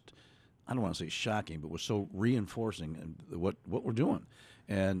was just, I don't want to say shocking, but was so reinforcing what we're doing.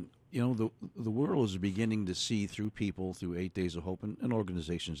 And, the world is beginning to see through people, through 8 Days of Hope and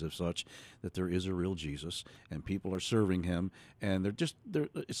organizations of such, that there is a real Jesus, and people are serving him, and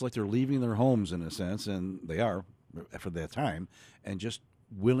it's like they're leaving their homes in a sense, and they are for that time, and just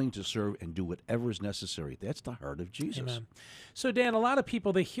willing to serve and do whatever is necessary. That's the heart of Jesus. Amen. So, Dan, a lot of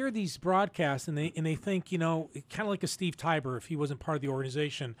people, they hear these broadcasts and they think, kind of like a Steve Tiber, if he wasn't part of the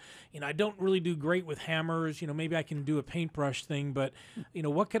organization, I don't really do great with hammers. Maybe I can do a paintbrush thing, but,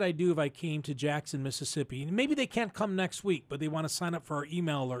 what could I do if I came to Jackson, Mississippi? And maybe they can't come next week, but they want to sign up for our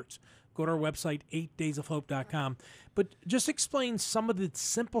email alerts. Go to our website, 8daysofhope.com. But just explain some of the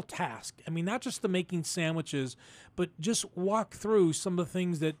simple tasks. I mean, not just the making sandwiches, but just walk through some of the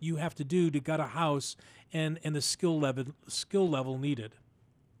things that you have to do to gut a house and the skill level needed.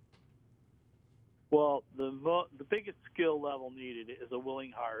 Well, the biggest skill level needed is a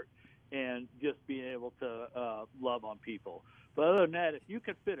willing heart and just being able to love on people. But other than that, if you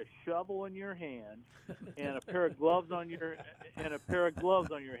can fit a shovel in your hand and a pair of gloves on your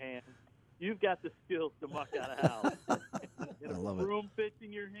hand, you've got the skills to muck out a house. And I love a it. broom fits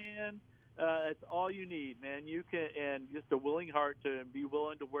in your hand, that's all you need, man. You can, and just a willing heart to be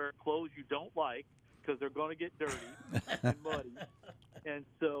willing to wear clothes you don't like because they're going to get dirty and muddy. And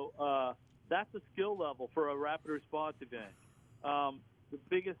so that's a skill level for a rapid response event. The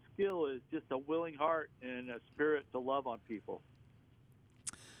biggest skill is just a willing heart and a spirit to love on people.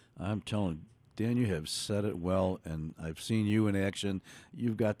 I'm telling you, Dan, you have said it well, and I've seen you in action.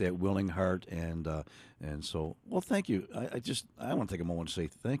 You've got that willing heart, and so, well, thank you. I want to take a moment to say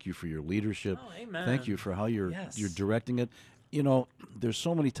thank you for your leadership. Oh, amen. Thank you for how you're Yes. directing it. You know, there's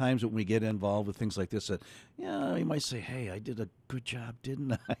so many times when we get involved with things like this that, you might say, hey, I did a good job,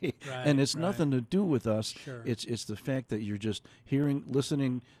 didn't I? And it's nothing to do with us. Sure. It's the fact that you're just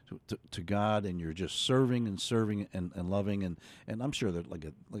listening to God, and you're just serving and loving. And I'm sure that, like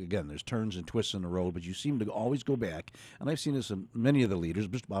again, there's turns and twists in the road, but you seem to always go back. And I've seen this in many of the leaders,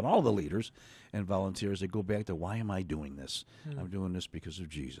 just about all the leaders and volunteers, they go back to, why am I doing this? I'm doing this because of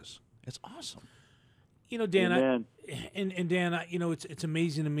Jesus. It's awesome. You know, Dan, Amen. Dan, it's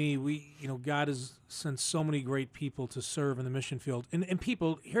amazing to me. God has sent so many great people to serve in the mission field, and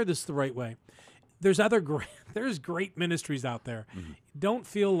people hear this the right way. There's great ministries out there. Mm-hmm. Don't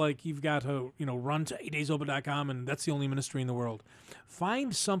feel like you've got to run to 8daysopen.com and that's the only ministry in the world.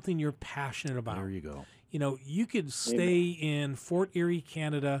 Find something you're passionate about. There you go. You could stay in Fort Erie,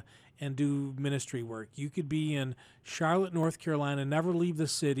 Canada, and do ministry work. You could be in Charlotte, North Carolina, never leave the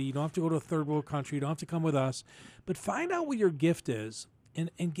city. You don't have to go to a third world country. You don't have to come with us. But find out what your gift is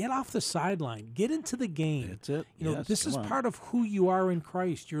and get off the sideline. Get into the game. That's it. This is part of who you are in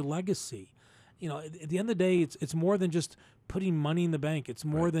Christ, your legacy. At the end of the day, it's more than just putting money in the bank. It's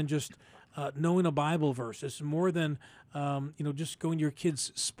more than just knowing a Bible verse. It's more than just going to your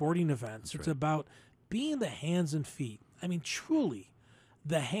kids' sporting events. It's about being the hands and feet. I mean, truly,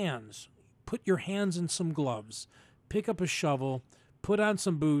 the hands. Put your hands in some gloves. Pick up a shovel. Put on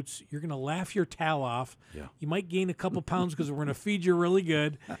some boots. You're going to laugh your tail off. Yeah. You might gain a couple pounds because we're going to feed you really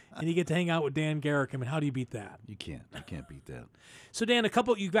good, and you get to hang out with Dan Garrick. I mean, how do you beat that? You can't beat that. So, Dan,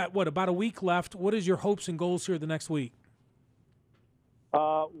 you've got, about a week left. What is your hopes and goals here the next week?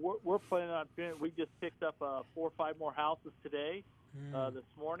 We're planning on we just picked up 4 or 5 more houses today, this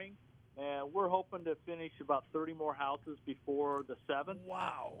morning, and we're hoping to finish about 30 more houses before the 7th.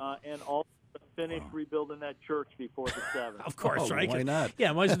 Wow. And also finish rebuilding that church before the 7th. Of course, right? Why not?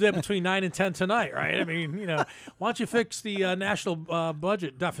 Yeah, might as well do it between 9 and 10 tonight, right? I mean, why don't you fix the national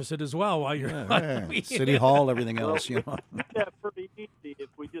budget deficit as well while you're City Hall, everything else, Yeah, pretty easy if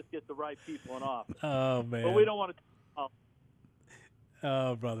we just get the right people in office. Oh, man. But we don't want to.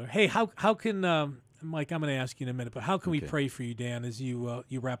 Oh, brother. Hey, how can Mike? I'm going to ask you in a minute, but how can we pray for you, Dan, as you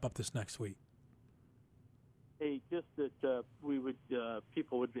wrap up this next week? Hey, just that we would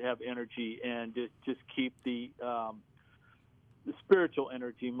people would have energy and just keep the spiritual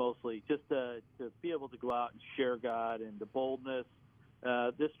energy mostly, just to be able to go out and share God and the boldness.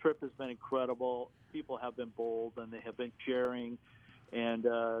 This trip has been incredible. People have been bold and they have been sharing, and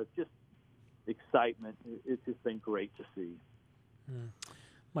just excitement. It's just been great to see.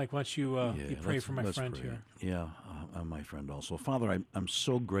 Mike, why don't you pray for my friend pray. here? Yeah, my friend also. Father, I'm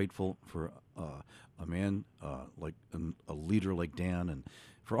so grateful for a man like a leader like Dan, and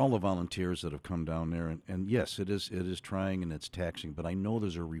for all the volunteers that have come down there. And yes, it is trying and it's taxing, but I know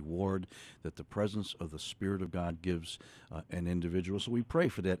there's a reward that the presence of the Spirit of God gives an individual. So we pray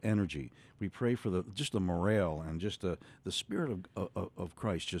for that energy. We pray for the morale and just the Spirit of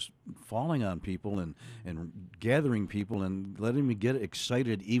Christ just falling on people and gathering people and letting me get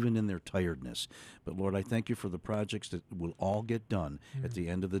excited even in their tiredness. But Lord, I thank you for the projects that will all get done at the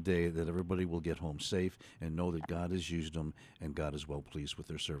end of the day, that everybody will get home safe and know that God has used them and God is well pleased with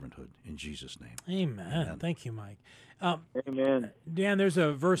their servanthood. In Jesus' name. Amen. Thank you, Mike. Amen. Dan, there's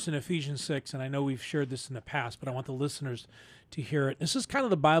a verse in Ephesians 6, and I know we've shared this in the past, but I want the listeners to hear it. This is kind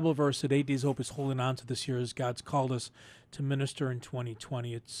of the Bible verse that 8 Days Hope is holding on to this year as God's called us to minister in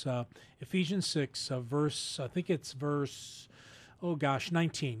 2020. It's Ephesians 6, verse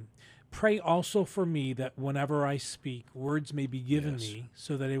 19. Pray also for me that whenever I speak, words may be given me,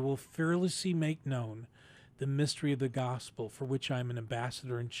 so that I will fearlessly make known the mystery of the gospel, for which I am an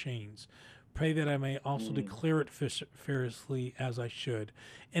ambassador in chains. Pray that I may also declare it fearlessly as I should.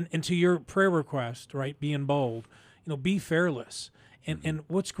 And to your prayer request, right, being bold, be fearless. And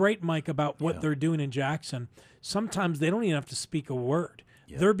what's great, Mike, about what they're doing in Jackson, sometimes they don't even have to speak a word.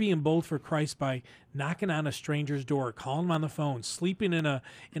 Yep. They're being bold for Christ by knocking on a stranger's door, calling them on the phone, sleeping in a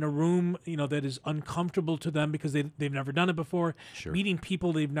room that is uncomfortable to them because they've never done it before, meeting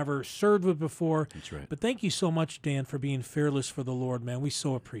people they've never served with before. That's right. But thank you so much, Dan, for being fearless for the Lord, man. We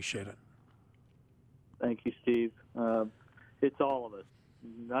so appreciate it. Thank you, Steve. It's all of us,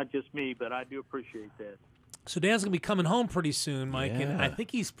 not just me, but I do appreciate that. So Dan's going to be coming home pretty soon, Mike, and I think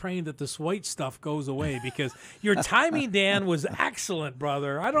he's praying that this white stuff goes away because your timing, Dan, was excellent,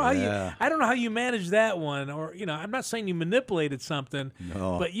 brother. I don't know how you managed that one, or I'm not saying you manipulated something,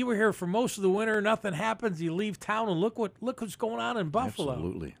 but you were here for most of the winter. Nothing happens. You leave town, and look what's going on in Buffalo.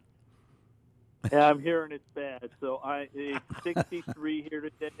 Absolutely. Yeah, I'm hearing it's bad. So it's 63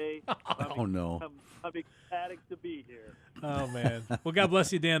 here today. Oh, no. I'm ecstatic to be here. Oh, man. Well, God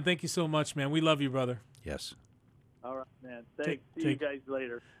bless you, Dan. Thank you so much, man. We love you, brother. Yes. All right, man. Thanks. See you guys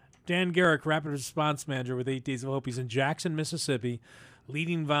later. Dan Garrick, Rapid Response Manager with 8 Days of Hope. He's in Jackson, Mississippi,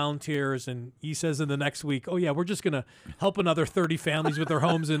 leading volunteers. And he says in the next week, oh, yeah, we're just going to help another 30 families with their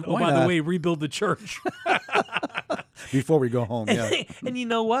homes. And, oh, by the way, rebuild the church. Before we go home, yeah. And you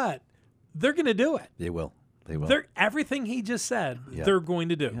know what? They're going to do it. They will. They will. Everything he just said, they're going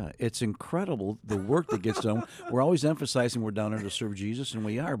to do. Yeah, it's incredible the work that gets done. We're always emphasizing we're down there to serve Jesus, and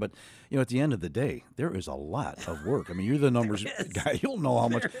we are. But, at the end of the day, there is a lot of work. I mean, you're the numbers guy. You'll know how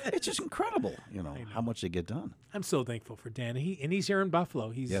much. It's just incredible, how much they get done. I'm so thankful for Dan. He's here in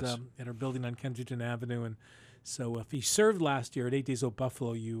Buffalo. He's Yes. at our building on Kensington Avenue. And so if he served last year at 8 Days of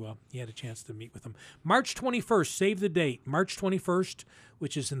Buffalo, you had a chance to meet with him. March 21st, save the date. March 21st,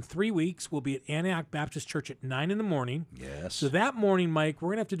 which is in 3 weeks, we'll be at Antioch Baptist Church at 9 in the morning. Yes. So that morning, Mike, we're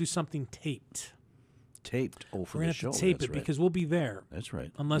going to have to do something taped. Taped. Oh, for We're the going to show. have to tape That's it right. because we'll be there. That's right.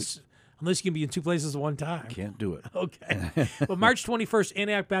 Unless you can be in two places at one time. Can't do it. Okay. But March 21st,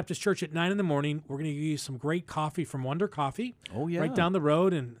 Antioch Baptist Church at 9 in the morning. We're going to give you some great coffee from Wonder Coffee. Oh, yeah. Right down the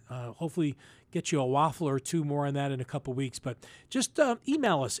road, and hopefully get you a waffle or two, more on that in a couple weeks. But just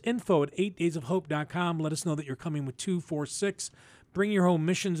email us, info@8daysofhope.com. Let us know that you're coming with 246. Bring your home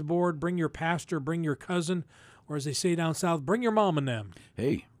missions board. Bring your pastor. Bring your cousin. Or as they say down south, bring your mom and them.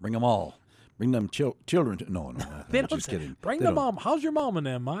 Hey, bring them all. Bring them children. No, They I'm don't just say, kidding. Bring They the don't. mom. How's your mom and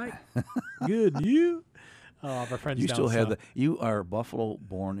them, Mike? Good. You? Oh, our friends You down still have south. you are Buffalo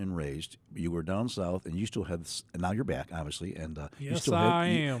born and raised. You were down south, and you still have this, and now you're back, obviously. And you Yes, still I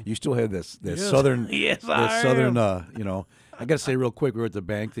have, am. You still have this Yes. southern, Yes, this I southern. am. I got to say real quick, we were at the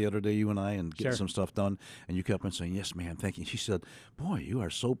bank the other day, you and I, and getting Sure. some stuff done, and you kept on saying, "Yes, ma'am, thank you." She said, "Boy, you are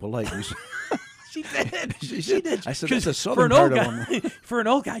so polite." You said- She did. She did. I said, "That's a 'Cause southern for an part old of guy, them." for an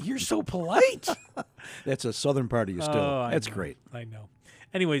old guy, you're so polite. That's a southern part of you still. Oh, I That's know. great. I know.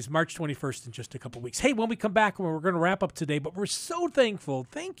 Anyways, March 21st in just a couple weeks. Hey, when we come back, we're going to wrap up today, but we're so thankful.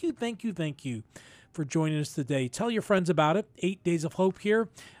 Thank you for joining us today. Tell your friends about it. 8 Days of Hope here.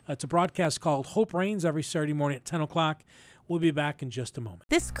 It's a broadcast called Hope Reigns every Saturday morning at 10 o'clock. We'll be back in just a moment.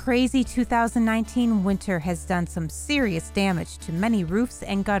 This crazy 2019 winter has done some serious damage to many roofs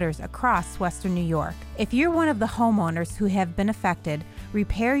and gutters across Western New York. If you're one of the homeowners who have been affected,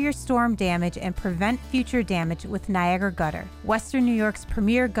 repair your storm damage and prevent future damage with Niagara Gutter, Western New York's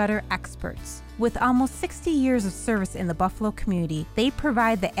premier gutter experts. With almost 60 years of service in the Buffalo community, they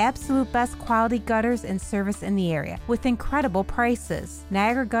provide the absolute best quality gutters and service in the area with incredible prices.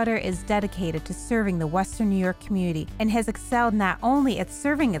 Niagara Gutter is dedicated to serving the Western New York community and has excelled not only at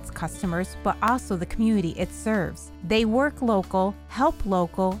serving its customers, but also the community it serves. They work local, help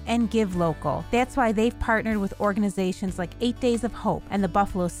local, and give local. That's why they've partnered with organizations like 8 Days of Hope and the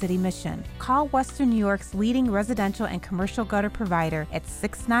Buffalo City Mission. Call Western New York's leading residential and commercial gutter provider at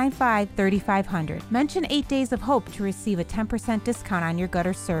 695-3500. Mention 8 Days of Hope to receive a 10% discount on your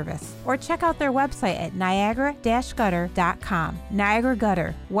gutter service. Or check out their website at niagara-gutter.com. Niagara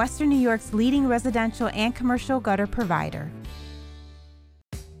Gutter, Western New York's leading residential and commercial gutter provider.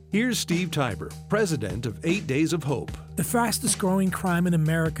 Here's Steve Tiber, president of 8 Days of Hope. The fastest growing crime in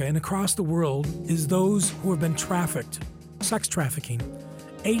America and across the world is those who have been trafficked, sex trafficking.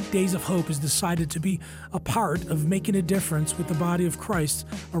 8 Days of Hope has decided to be a part of making a difference with the body of Christ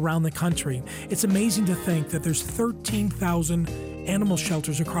around the country. It's amazing to think that there's 13,000 animal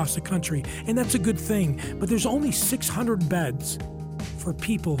shelters across the country, and that's a good thing, but there's only 600 beds for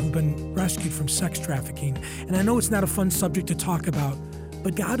people who've been rescued from sex trafficking. And I know it's not a fun subject to talk about,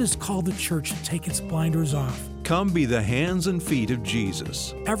 but God has called the church to take its blinders off. Come be the hands and feet of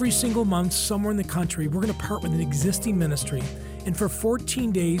Jesus. Every single month, somewhere in the country, we're going to part with an existing ministry. And for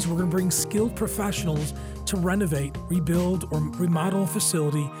 14 days, we're going to bring skilled professionals to renovate, rebuild, or remodel a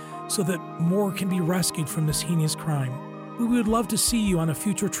facility so that more can be rescued from this heinous crime. We would love to see you on a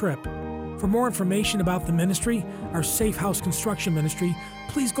future trip. For more information about the ministry, our Safe House Construction Ministry,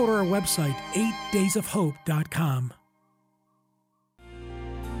 please go to our website, 8daysofhope.com.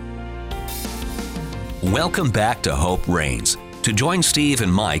 Welcome back to Hope Reigns. To join Steve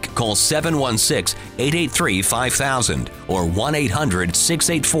and Mike, call 716-883-5000 or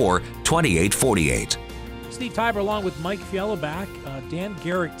 1-800-684-2848. Steve Tiber along with Mike Fiala back, Dan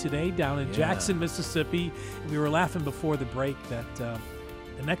Garrick today down in Jackson, Mississippi. We were laughing before the break that the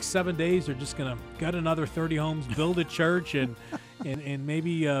next 7 days they're just going to gut another 30 homes, build a church, and and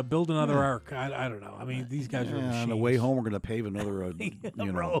maybe build another ark. I don't know. I mean, these guys are machines. On the way home, we're going to pave another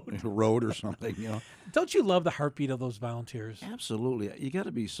road or something. Don't you love the heartbeat of those volunteers? Absolutely. You got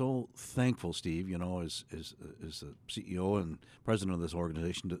to be so thankful, Steve, as the CEO and president of this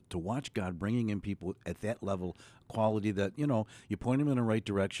organization, to watch God bringing in people at that level, quality that, you point them in the right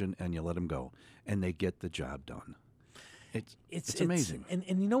direction and you let them go, and they get the job done. It's amazing.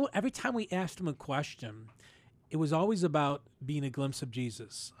 And every time we asked them a question, it was always about being a glimpse of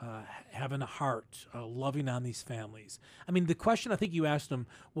Jesus, having a heart, loving on these families. I mean, the question I think you asked them,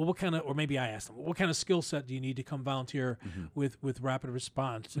 well, what kind of, or maybe I asked them, what kind of skill set do you need to come volunteer with Rapid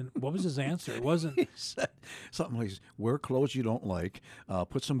Response? And what was his answer? It wasn't. He said something like, wear clothes you don't like,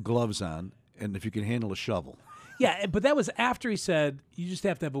 put some gloves on, and if you can handle a shovel. Yeah, but that was after he said you just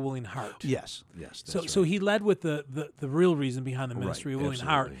have to have a willing heart. Yes. So he led with the real reason behind the ministry, a willing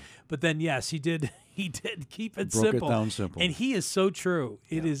heart. But then yes, he did keep it simple. Broke it down simple. And he is so true.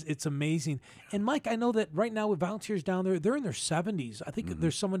 It's amazing. And Mike, I know that right now with volunteers down there, they're in their 70s. I think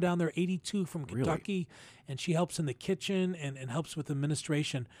there's someone down there 82 from Kentucky, and she helps in the kitchen and helps with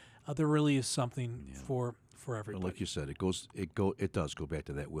administration. There really is something for everybody. Well, like you said, it does go back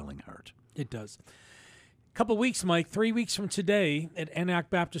to that willing heart. It does. Couple weeks, Mike, 3 weeks from today at Antioch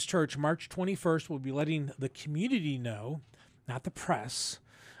Baptist Church, March 21st, we'll be letting the community know, not the press.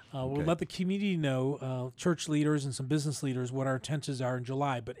 We'll let the community know, church leaders and some business leaders, what our intentions are in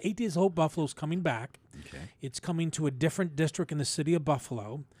July. But 8 Days of Hope Buffalo's coming back. Okay. It's coming to a different district in the city of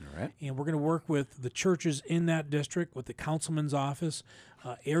Buffalo. All right. And we're going to work with the churches in that district, with the councilman's office,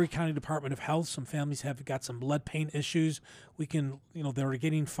 Erie County Department of Health. Some families have got some lead paint issues. We can, they're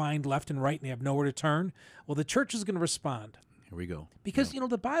getting fined left and right and they have nowhere to turn. Well, the church is going to respond. Here we go. Because,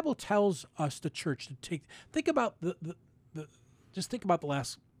 the Bible tells us, the church, to think about just think about the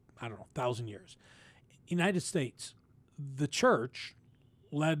last, 1,000 years. United States, the church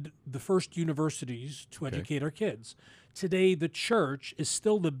led the first universities to educate our kids. Today, the church is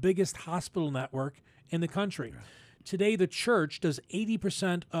still the biggest hospital network in the country. Right. Today, the church does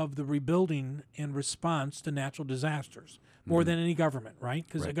 80% of the rebuilding in response to natural disasters, more than any government, right?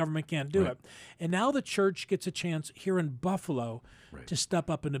 Because the government can't do it. And now the church gets a chance here in Buffalo to step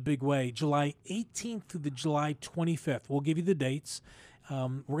up in a big way. July 18th through the July 25th. We'll give you the dates.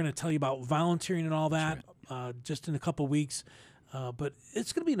 We're going to tell you about volunteering and all that just in a couple weeks. But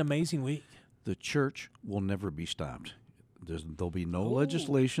it's going to be an amazing week. The church will never be stopped. There'll be no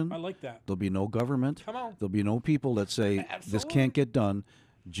legislation. I like that. There'll be no government. Come on. There'll be no people that say this can't get done.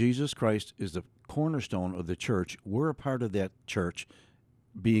 Jesus Christ is the cornerstone of the church. We're a part of that church,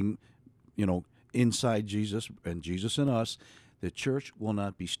 being, inside Jesus and Jesus in us. The church will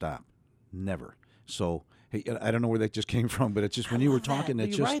not be stopped. Never. So, hey, I don't know where that just came from, but it's just when you were talking,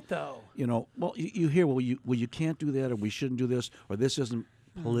 it's You're just right, though. Well, you hear, you can't do that, or we shouldn't do this, or this isn't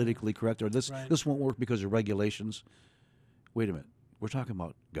politically correct, or this won't work because of regulations. Wait a minute. We're talking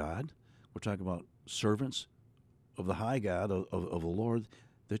about God. We're talking about servants of the high God, of the Lord.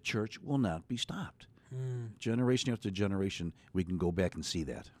 The church will not be stopped. Generation after generation, we can go back and see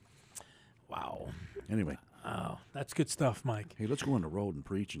that. Wow. Anyway. Oh, that's good stuff, Mike. Hey, let's go on the road and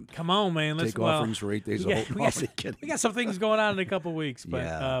preach and come on, man. Let's take offerings for 8 Days of Hope. We got some things going on in a couple weeks,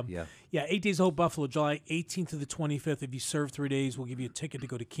 but 8 Days of Hope Buffalo, July 18th to the 25th. If you serve 3 days, we'll give you a ticket to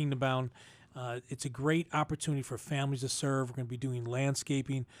go to Kingdom Bound. It's a great opportunity for families to serve. We're going to be doing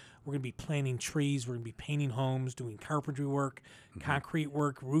landscaping. We're going to be planting trees. We're going to be painting homes, doing carpentry work, concrete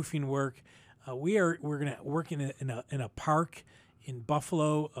work, roofing work. We're going to work in a park in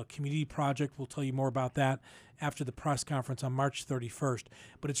Buffalo, a community project. We'll tell you more about that after the press conference on March 31st.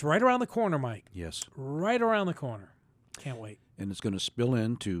 But it's right around the corner, Mike. Yes. Right around the corner. Can't wait. And it's going to spill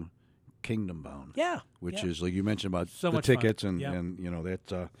into Kingdom Bound. Yeah. Which is, like you mentioned, about so the tickets fun.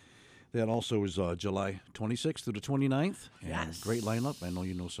 and that also is July 26th to the 29th. Yes. Great lineup. I know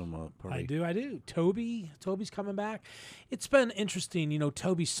you know some party. I do. Toby's coming back. It's been interesting.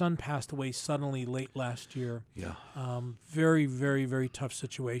 Toby's son passed away suddenly late last year. Yeah. Very, very, very tough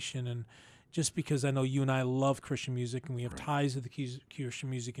situation. And just because I know you and I love Christian music and we have ties to the Christian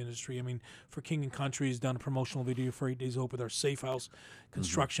music industry. I mean, for King and Country has done a promotional video for 8 Days of Hope with our Safe House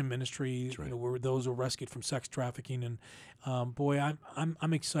construction ministry. That's right. Where those were rescued from sex trafficking. And boy,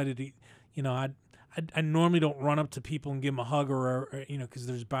 I'm excited to, I normally don't run up to people and give them a hug or because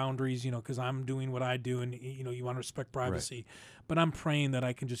there's boundaries, because I'm doing what I do and, you want to respect privacy. Right. But I'm praying that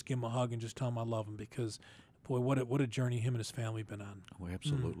I can just give them a hug and just tell them I love them because, boy, what a journey him and his family have been on. Oh,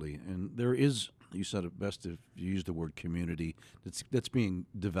 absolutely. And there is, you said it best if you use the word community that's being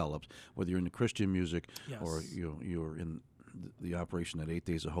developed, whether you're in the Christian music or you're in the operation at 8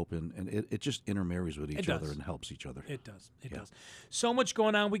 Days of Hope, and it just intermarries with each other and helps each other. It does. It does. So much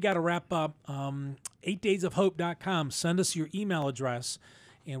going on. We got to wrap up. 8daysofhope.com. Send us your email address,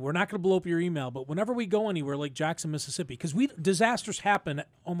 and we're not going to blow up your email, but whenever we go anywhere like Jackson, Mississippi, because disasters happen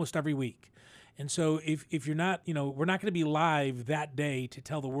almost every week. And so if you're not, we're not going to be live that day to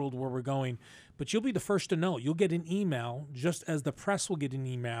tell the world where we're going, but you'll be the first to know. You'll get an email, just as the press will get an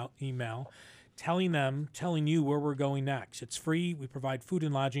email telling you where we're going next. It's free. We provide food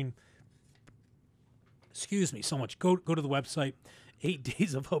and lodging. Excuse me so much. Go to the website,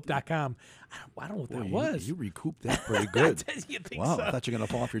 8daysofhope.com. I don't know what that was. You recouped that pretty good. You think wow, so? I thought you were going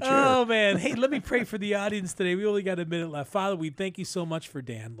to fall off your chair. Oh, man. Hey, let me pray for the audience today. We only got a minute left. Father, we thank you so much for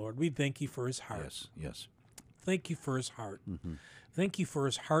Dan, Lord. We thank you for his heart. Yes. Thank you for his heart. Mm-hmm. Thank you for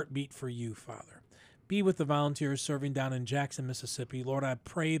his heartbeat for you, Father. Be with the volunteers serving down in Jackson, Mississippi. Lord, I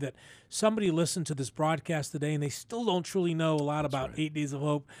pray that somebody listened to this broadcast today and they still don't truly know a lot about 8 Days of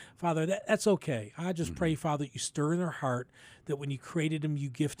Hope. Father, that's okay. I just pray, Father, that you stir in their heart, that when you created them, you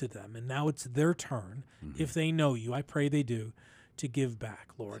gifted them. And now it's their turn, if they know you, I pray they do, to give back,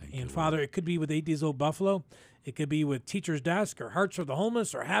 Lord. Thank you, Father, it could be with 8 Days of Hope Buffalo. It could be with Teacher's Desk or Hearts for the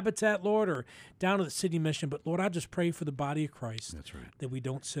Homeless or Habitat, Lord, or down at the City Mission. But, Lord, I just pray for the body of Christ. That's right. That we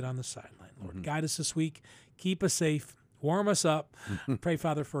don't sit on the sideline, Lord. Guide us this week. Keep us safe. Warm us up. Pray,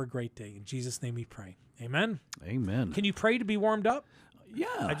 Father, for a great day. In Jesus' name we pray. Amen. Amen. Can you pray to be warmed up? Yeah.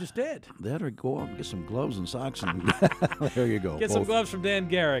 I just did. That or go out and get some gloves and socks. And there you go. Get some gloves from Dan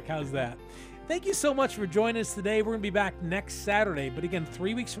Garrick. How's that? Thank you so much for joining us today. We're going to be back next Saturday. But again,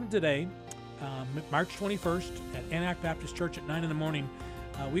 3 weeks from today, March 21st at Antioch Baptist Church at 9 in the morning.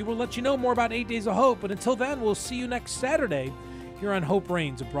 We will let you know more about 8 Days of Hope. But until then, we'll see you next Saturday here on Hope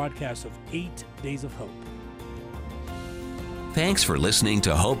Reigns, a broadcast of 8 Days of Hope. Thanks for listening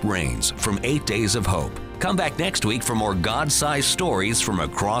to Hope Reigns from 8 Days of Hope. Come back next week for more God-sized stories from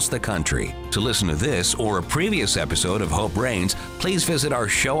across the country. To listen to this or a previous episode of Hope Reigns, please visit our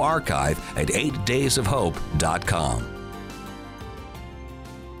show archive at 8daysofhope.com.